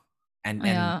 manggod siya. And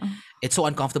it's so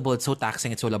uncomfortable, it's so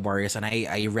taxing, it's so laborious, and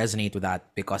I resonate with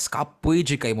that because kapoy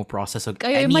jud kay mo process of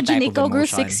any imagine type of ikaw, girl,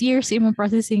 emotion. 6 years imo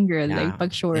processing, girl, like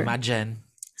pag sure. Imagine.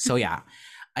 So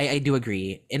I do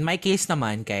agree. In my case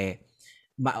naman,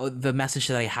 the message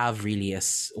that I have really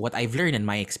is what I've learned in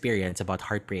my experience about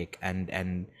heartbreak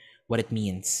and what it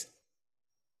means.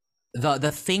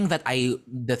 The thing that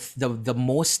the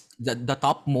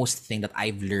topmost thing that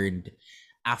I've learned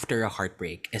after a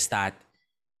heartbreak is that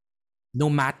no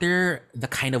matter the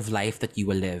kind of life that you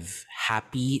will live,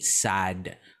 happy,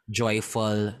 sad,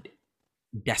 joyful,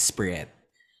 desperate,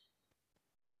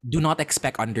 do not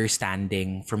expect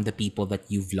understanding from the people that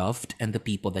you've loved and the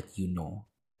people that you know.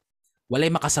 Walay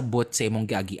makasabot sa imong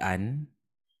giagian,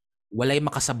 walay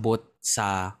makasabot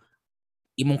sa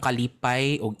imong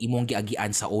kalipay o imong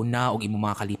giagian sa una o imong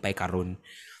mga kalipay karon.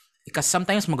 Because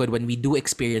sometimes when we do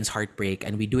experience heartbreak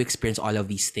and we do experience all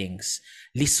of these things,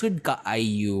 lisod ka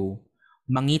ayo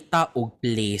mangita og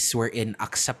place wherein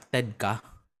accepted ka,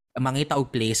 mangita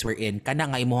og place wherein kana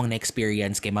nga imong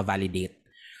na-experience kay ma-validate.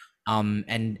 And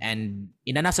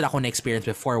inanasa ako na experience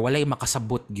before, walay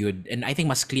makasabot gyud, and I think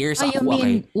mas clear sa ako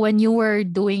kay when you were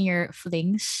doing your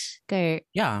flings kay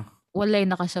walay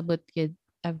nakasabot gyud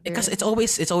ever. Because it's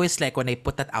always like when I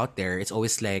put that out there, it's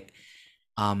always like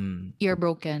you're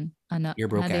broken.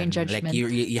 You're broken. Like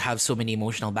you have so many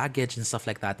emotional baggage and stuff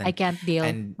like that. And I can't deal.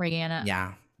 Regina.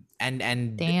 Yeah.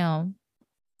 And damn.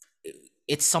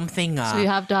 It's something. So you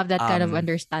have to have that kind of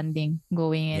understanding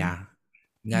going in. Yeah.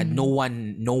 No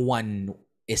one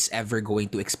is ever going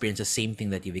to experience the same thing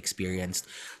that you've experienced.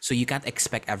 So you can't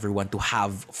expect everyone to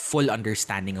have full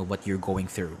understanding of what you're going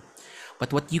through.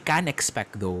 But what you can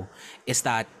expect though is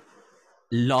that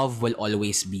love will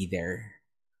always be there.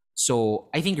 So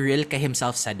I think Rilke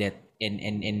himself said it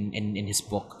in his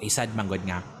book. He said manggod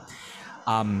nga,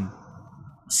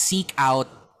 seek out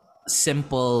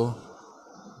simple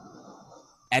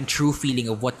and true feeling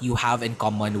of what you have in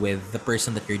common with the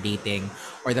person that you're dating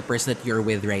or the person that you're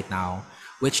with right now,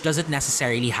 which doesn't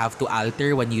necessarily have to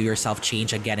alter when you yourself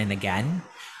change again and again.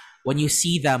 when you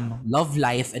see them love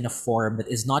life in a form that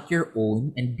is not your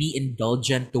own and be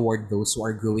indulgent toward those who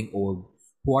are growing old,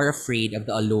 who are afraid of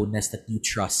the aloneness that you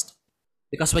trust.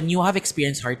 Because when you have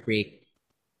experienced heartbreak,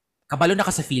 kabalo na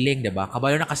ka sa feeling, 'di ba?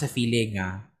 Kabalo na ka sa feeling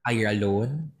nga you're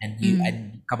alone and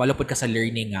kabalo pud ka sa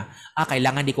learning nga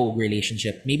kailangan di ko og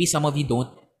relationship. Maybe some of you don't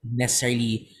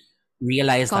necessarily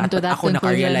realize Come that, to but that ako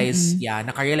conclusion.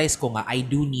 naka-realize ko nga I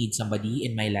do need somebody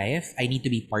in my life. I need to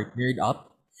be partnered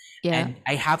up. Yeah. And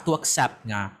I have to accept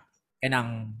nga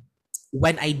kanang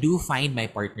when I do find my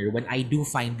partner, when I do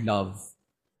find love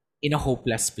in a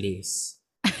hopeless place,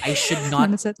 I should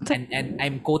not and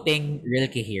I'm quoting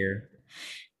Rilke here.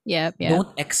 Yeah.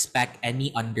 Don't expect any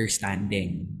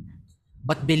understanding.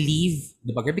 But believe,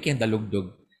 di ba grabe kayong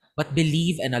dalugdog, but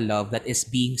believe in a love that is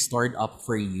being stored up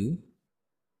for you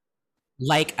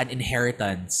like an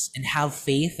inheritance, and have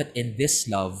faith that in this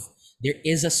love there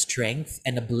is a strength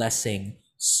and a blessing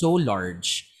so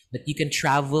large that you can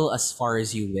travel as far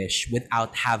as you wish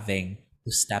without having to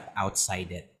step outside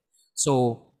it.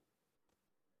 So,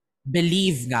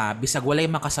 believe nga, bisag walay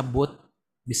makasabot,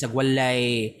 bisag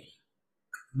walay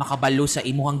makabalo sa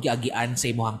imuhang giagian sa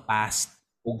imuhang past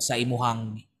ug sa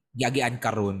imuhang giagian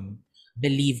karon,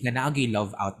 believe nga naagay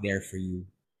love out there for you.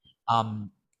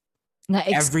 Nga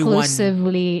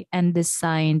exclusively and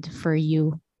designed for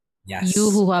you. Yes. You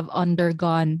who have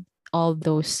undergone all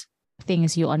those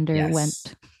things you underwent.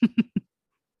 Yes.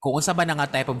 Kung unsa ba na nga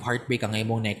type of heartbreak ang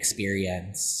imong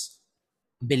na-experience,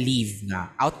 believe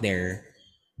nga out there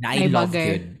na I love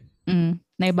you.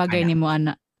 Naibagay ni mo,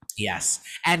 ana. Yes.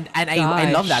 And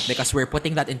I love that because we're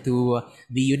putting that into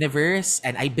the universe,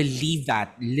 and I believe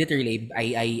that literally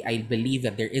I believe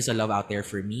that there is a love out there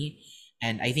for me,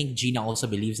 and I think Gina also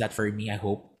believes that for me, I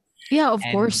hope. Yeah, of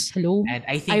course. Hello. And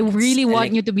I think I really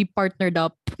want you to be partnered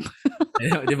up.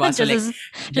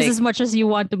 just as much as you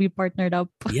want to be partnered up.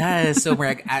 Yeah, so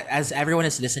Marek, as everyone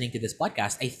is listening to this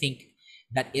podcast, I think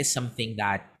that is something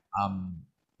that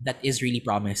that is really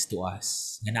promised to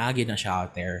us. Nanagin na siya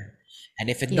out there. And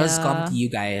if it does come to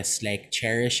you guys, like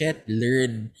cherish it,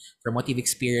 learn from what you've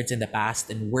experienced in the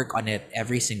past, and work on it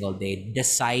every single day.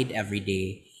 Decide every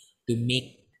day to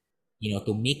make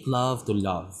love to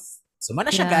love. So mana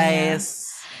siya, guys.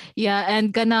 Yeah,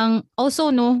 and kanang also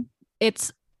no,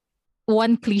 it's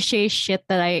one cliche shit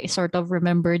that I sort of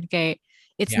remembered kay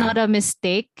it's not a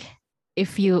mistake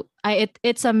if you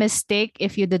it's a mistake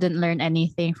if you didn't learn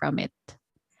anything from it.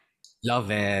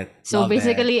 Love it. So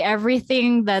basically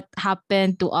everything that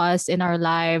happened to us in our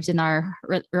lives, in our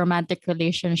romantic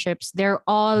relationships, they're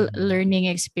all learning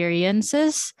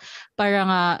experiences para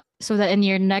nga so that in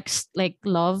your next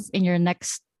love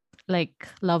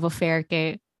affair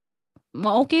kay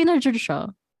okay na jud siya.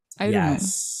 I don't know.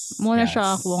 Muna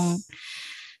siya akong.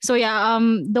 So yeah,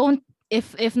 don't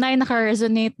if na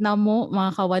naka-resonate na mo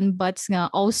mga ka-one butts nga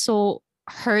also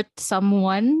hurt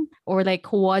someone or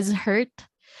who was hurt.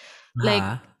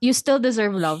 You still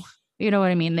deserve love. You know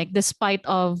what I mean? Despite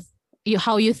of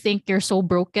how you think you're so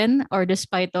broken, or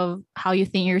despite of how you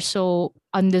think you're so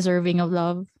undeserving of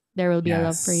love, there will be a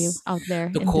love for you out there.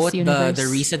 To quote the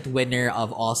recent winner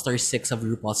of All-Star 6 of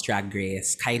RuPaul's Drag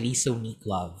Race, Kylie Sonique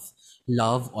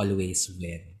Love always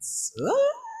wins.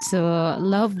 So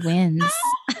love wins.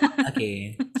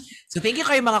 Okay. So thank you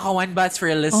kayo mga ka-one butts for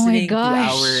listening to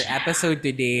our episode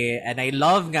today. And I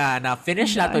love nga na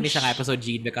finish nato ni siyang episode,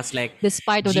 Jean, because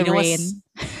despite of the rain.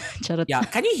 Yeah,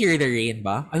 can you hear the rain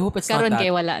ba? I hope it's not that. Karon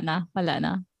kay wala na.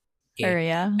 Okay. Pero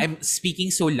yeah. I'm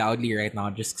speaking so loudly right now,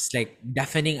 just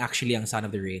deafening actually ang sound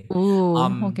of the rain. Ooh,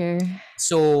 okay.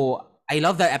 So I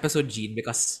love that episode, Jean,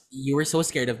 because you were so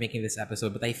scared of making this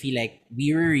episode, but I feel like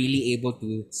we were really able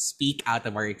to speak out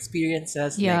of our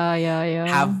experiences. Yeah.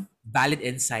 Have valid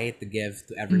insight to give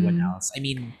to everyone else. I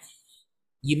mean,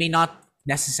 you may not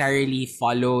necessarily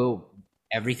follow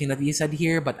everything that you said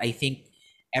here, but I think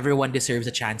everyone deserves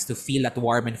a chance to feel that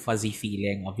warm and fuzzy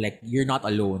feeling of you're not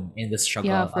alone in the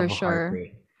struggle of a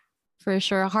heartbreak. For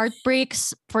sure.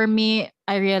 Heartbreaks, for me,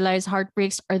 I realize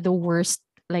heartbreaks are the worst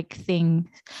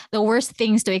the worst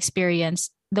things to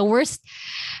experience, the worst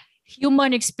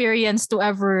human experience to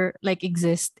ever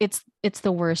exist. It's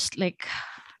the worst.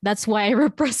 That's why I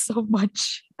repress so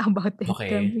much about it.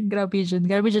 Okay. Grabe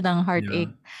dyan ang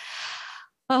heartache.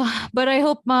 But I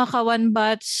hope mga ka-one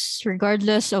butts,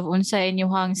 regardless of unsa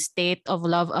inyong state of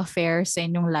love affair sa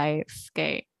inyong life,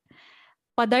 kay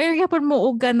padayon gyapon mo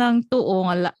og ganang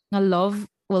tuo nga love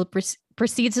will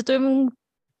proceed sa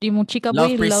imong chika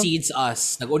boy. Love precedes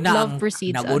us. Naguna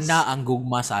ang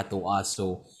gugma sa ato us.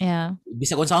 So,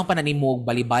 bisag unsa ang pananimo og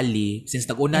bali-bali, since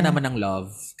naguna naman ang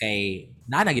love, kay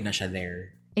nanagin na siya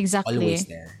there. Exactly. Always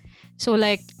there. So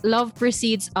like, love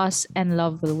precedes us and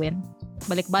love will win.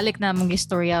 Balik-balik na mong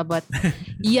istorya, but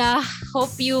yeah,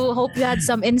 hope you had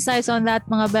some insights on that,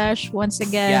 mga besh, once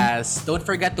again. Yes, don't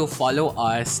forget to follow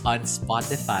us on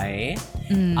Spotify.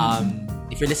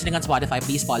 If you're listening on Spotify,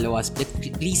 please follow us.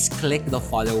 Please click the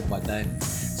follow button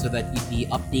so that you'd be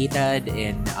updated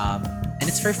and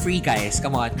it's for free, guys.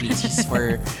 Come on, please, just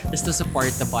to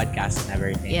support the podcast and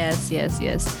everything. Yes.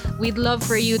 We'd love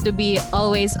for you to be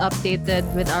always updated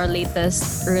with our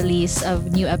latest release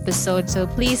of new episodes. So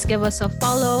please give us a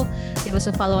follow. Give us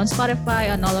a follow on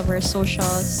Spotify, on all of our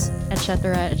socials,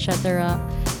 etc.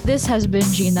 This has been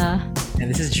Gina. And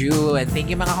this is Drew. And thank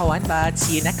you, mga kawan bats.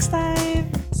 See you next time.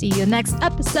 See you next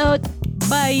episode.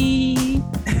 Bye.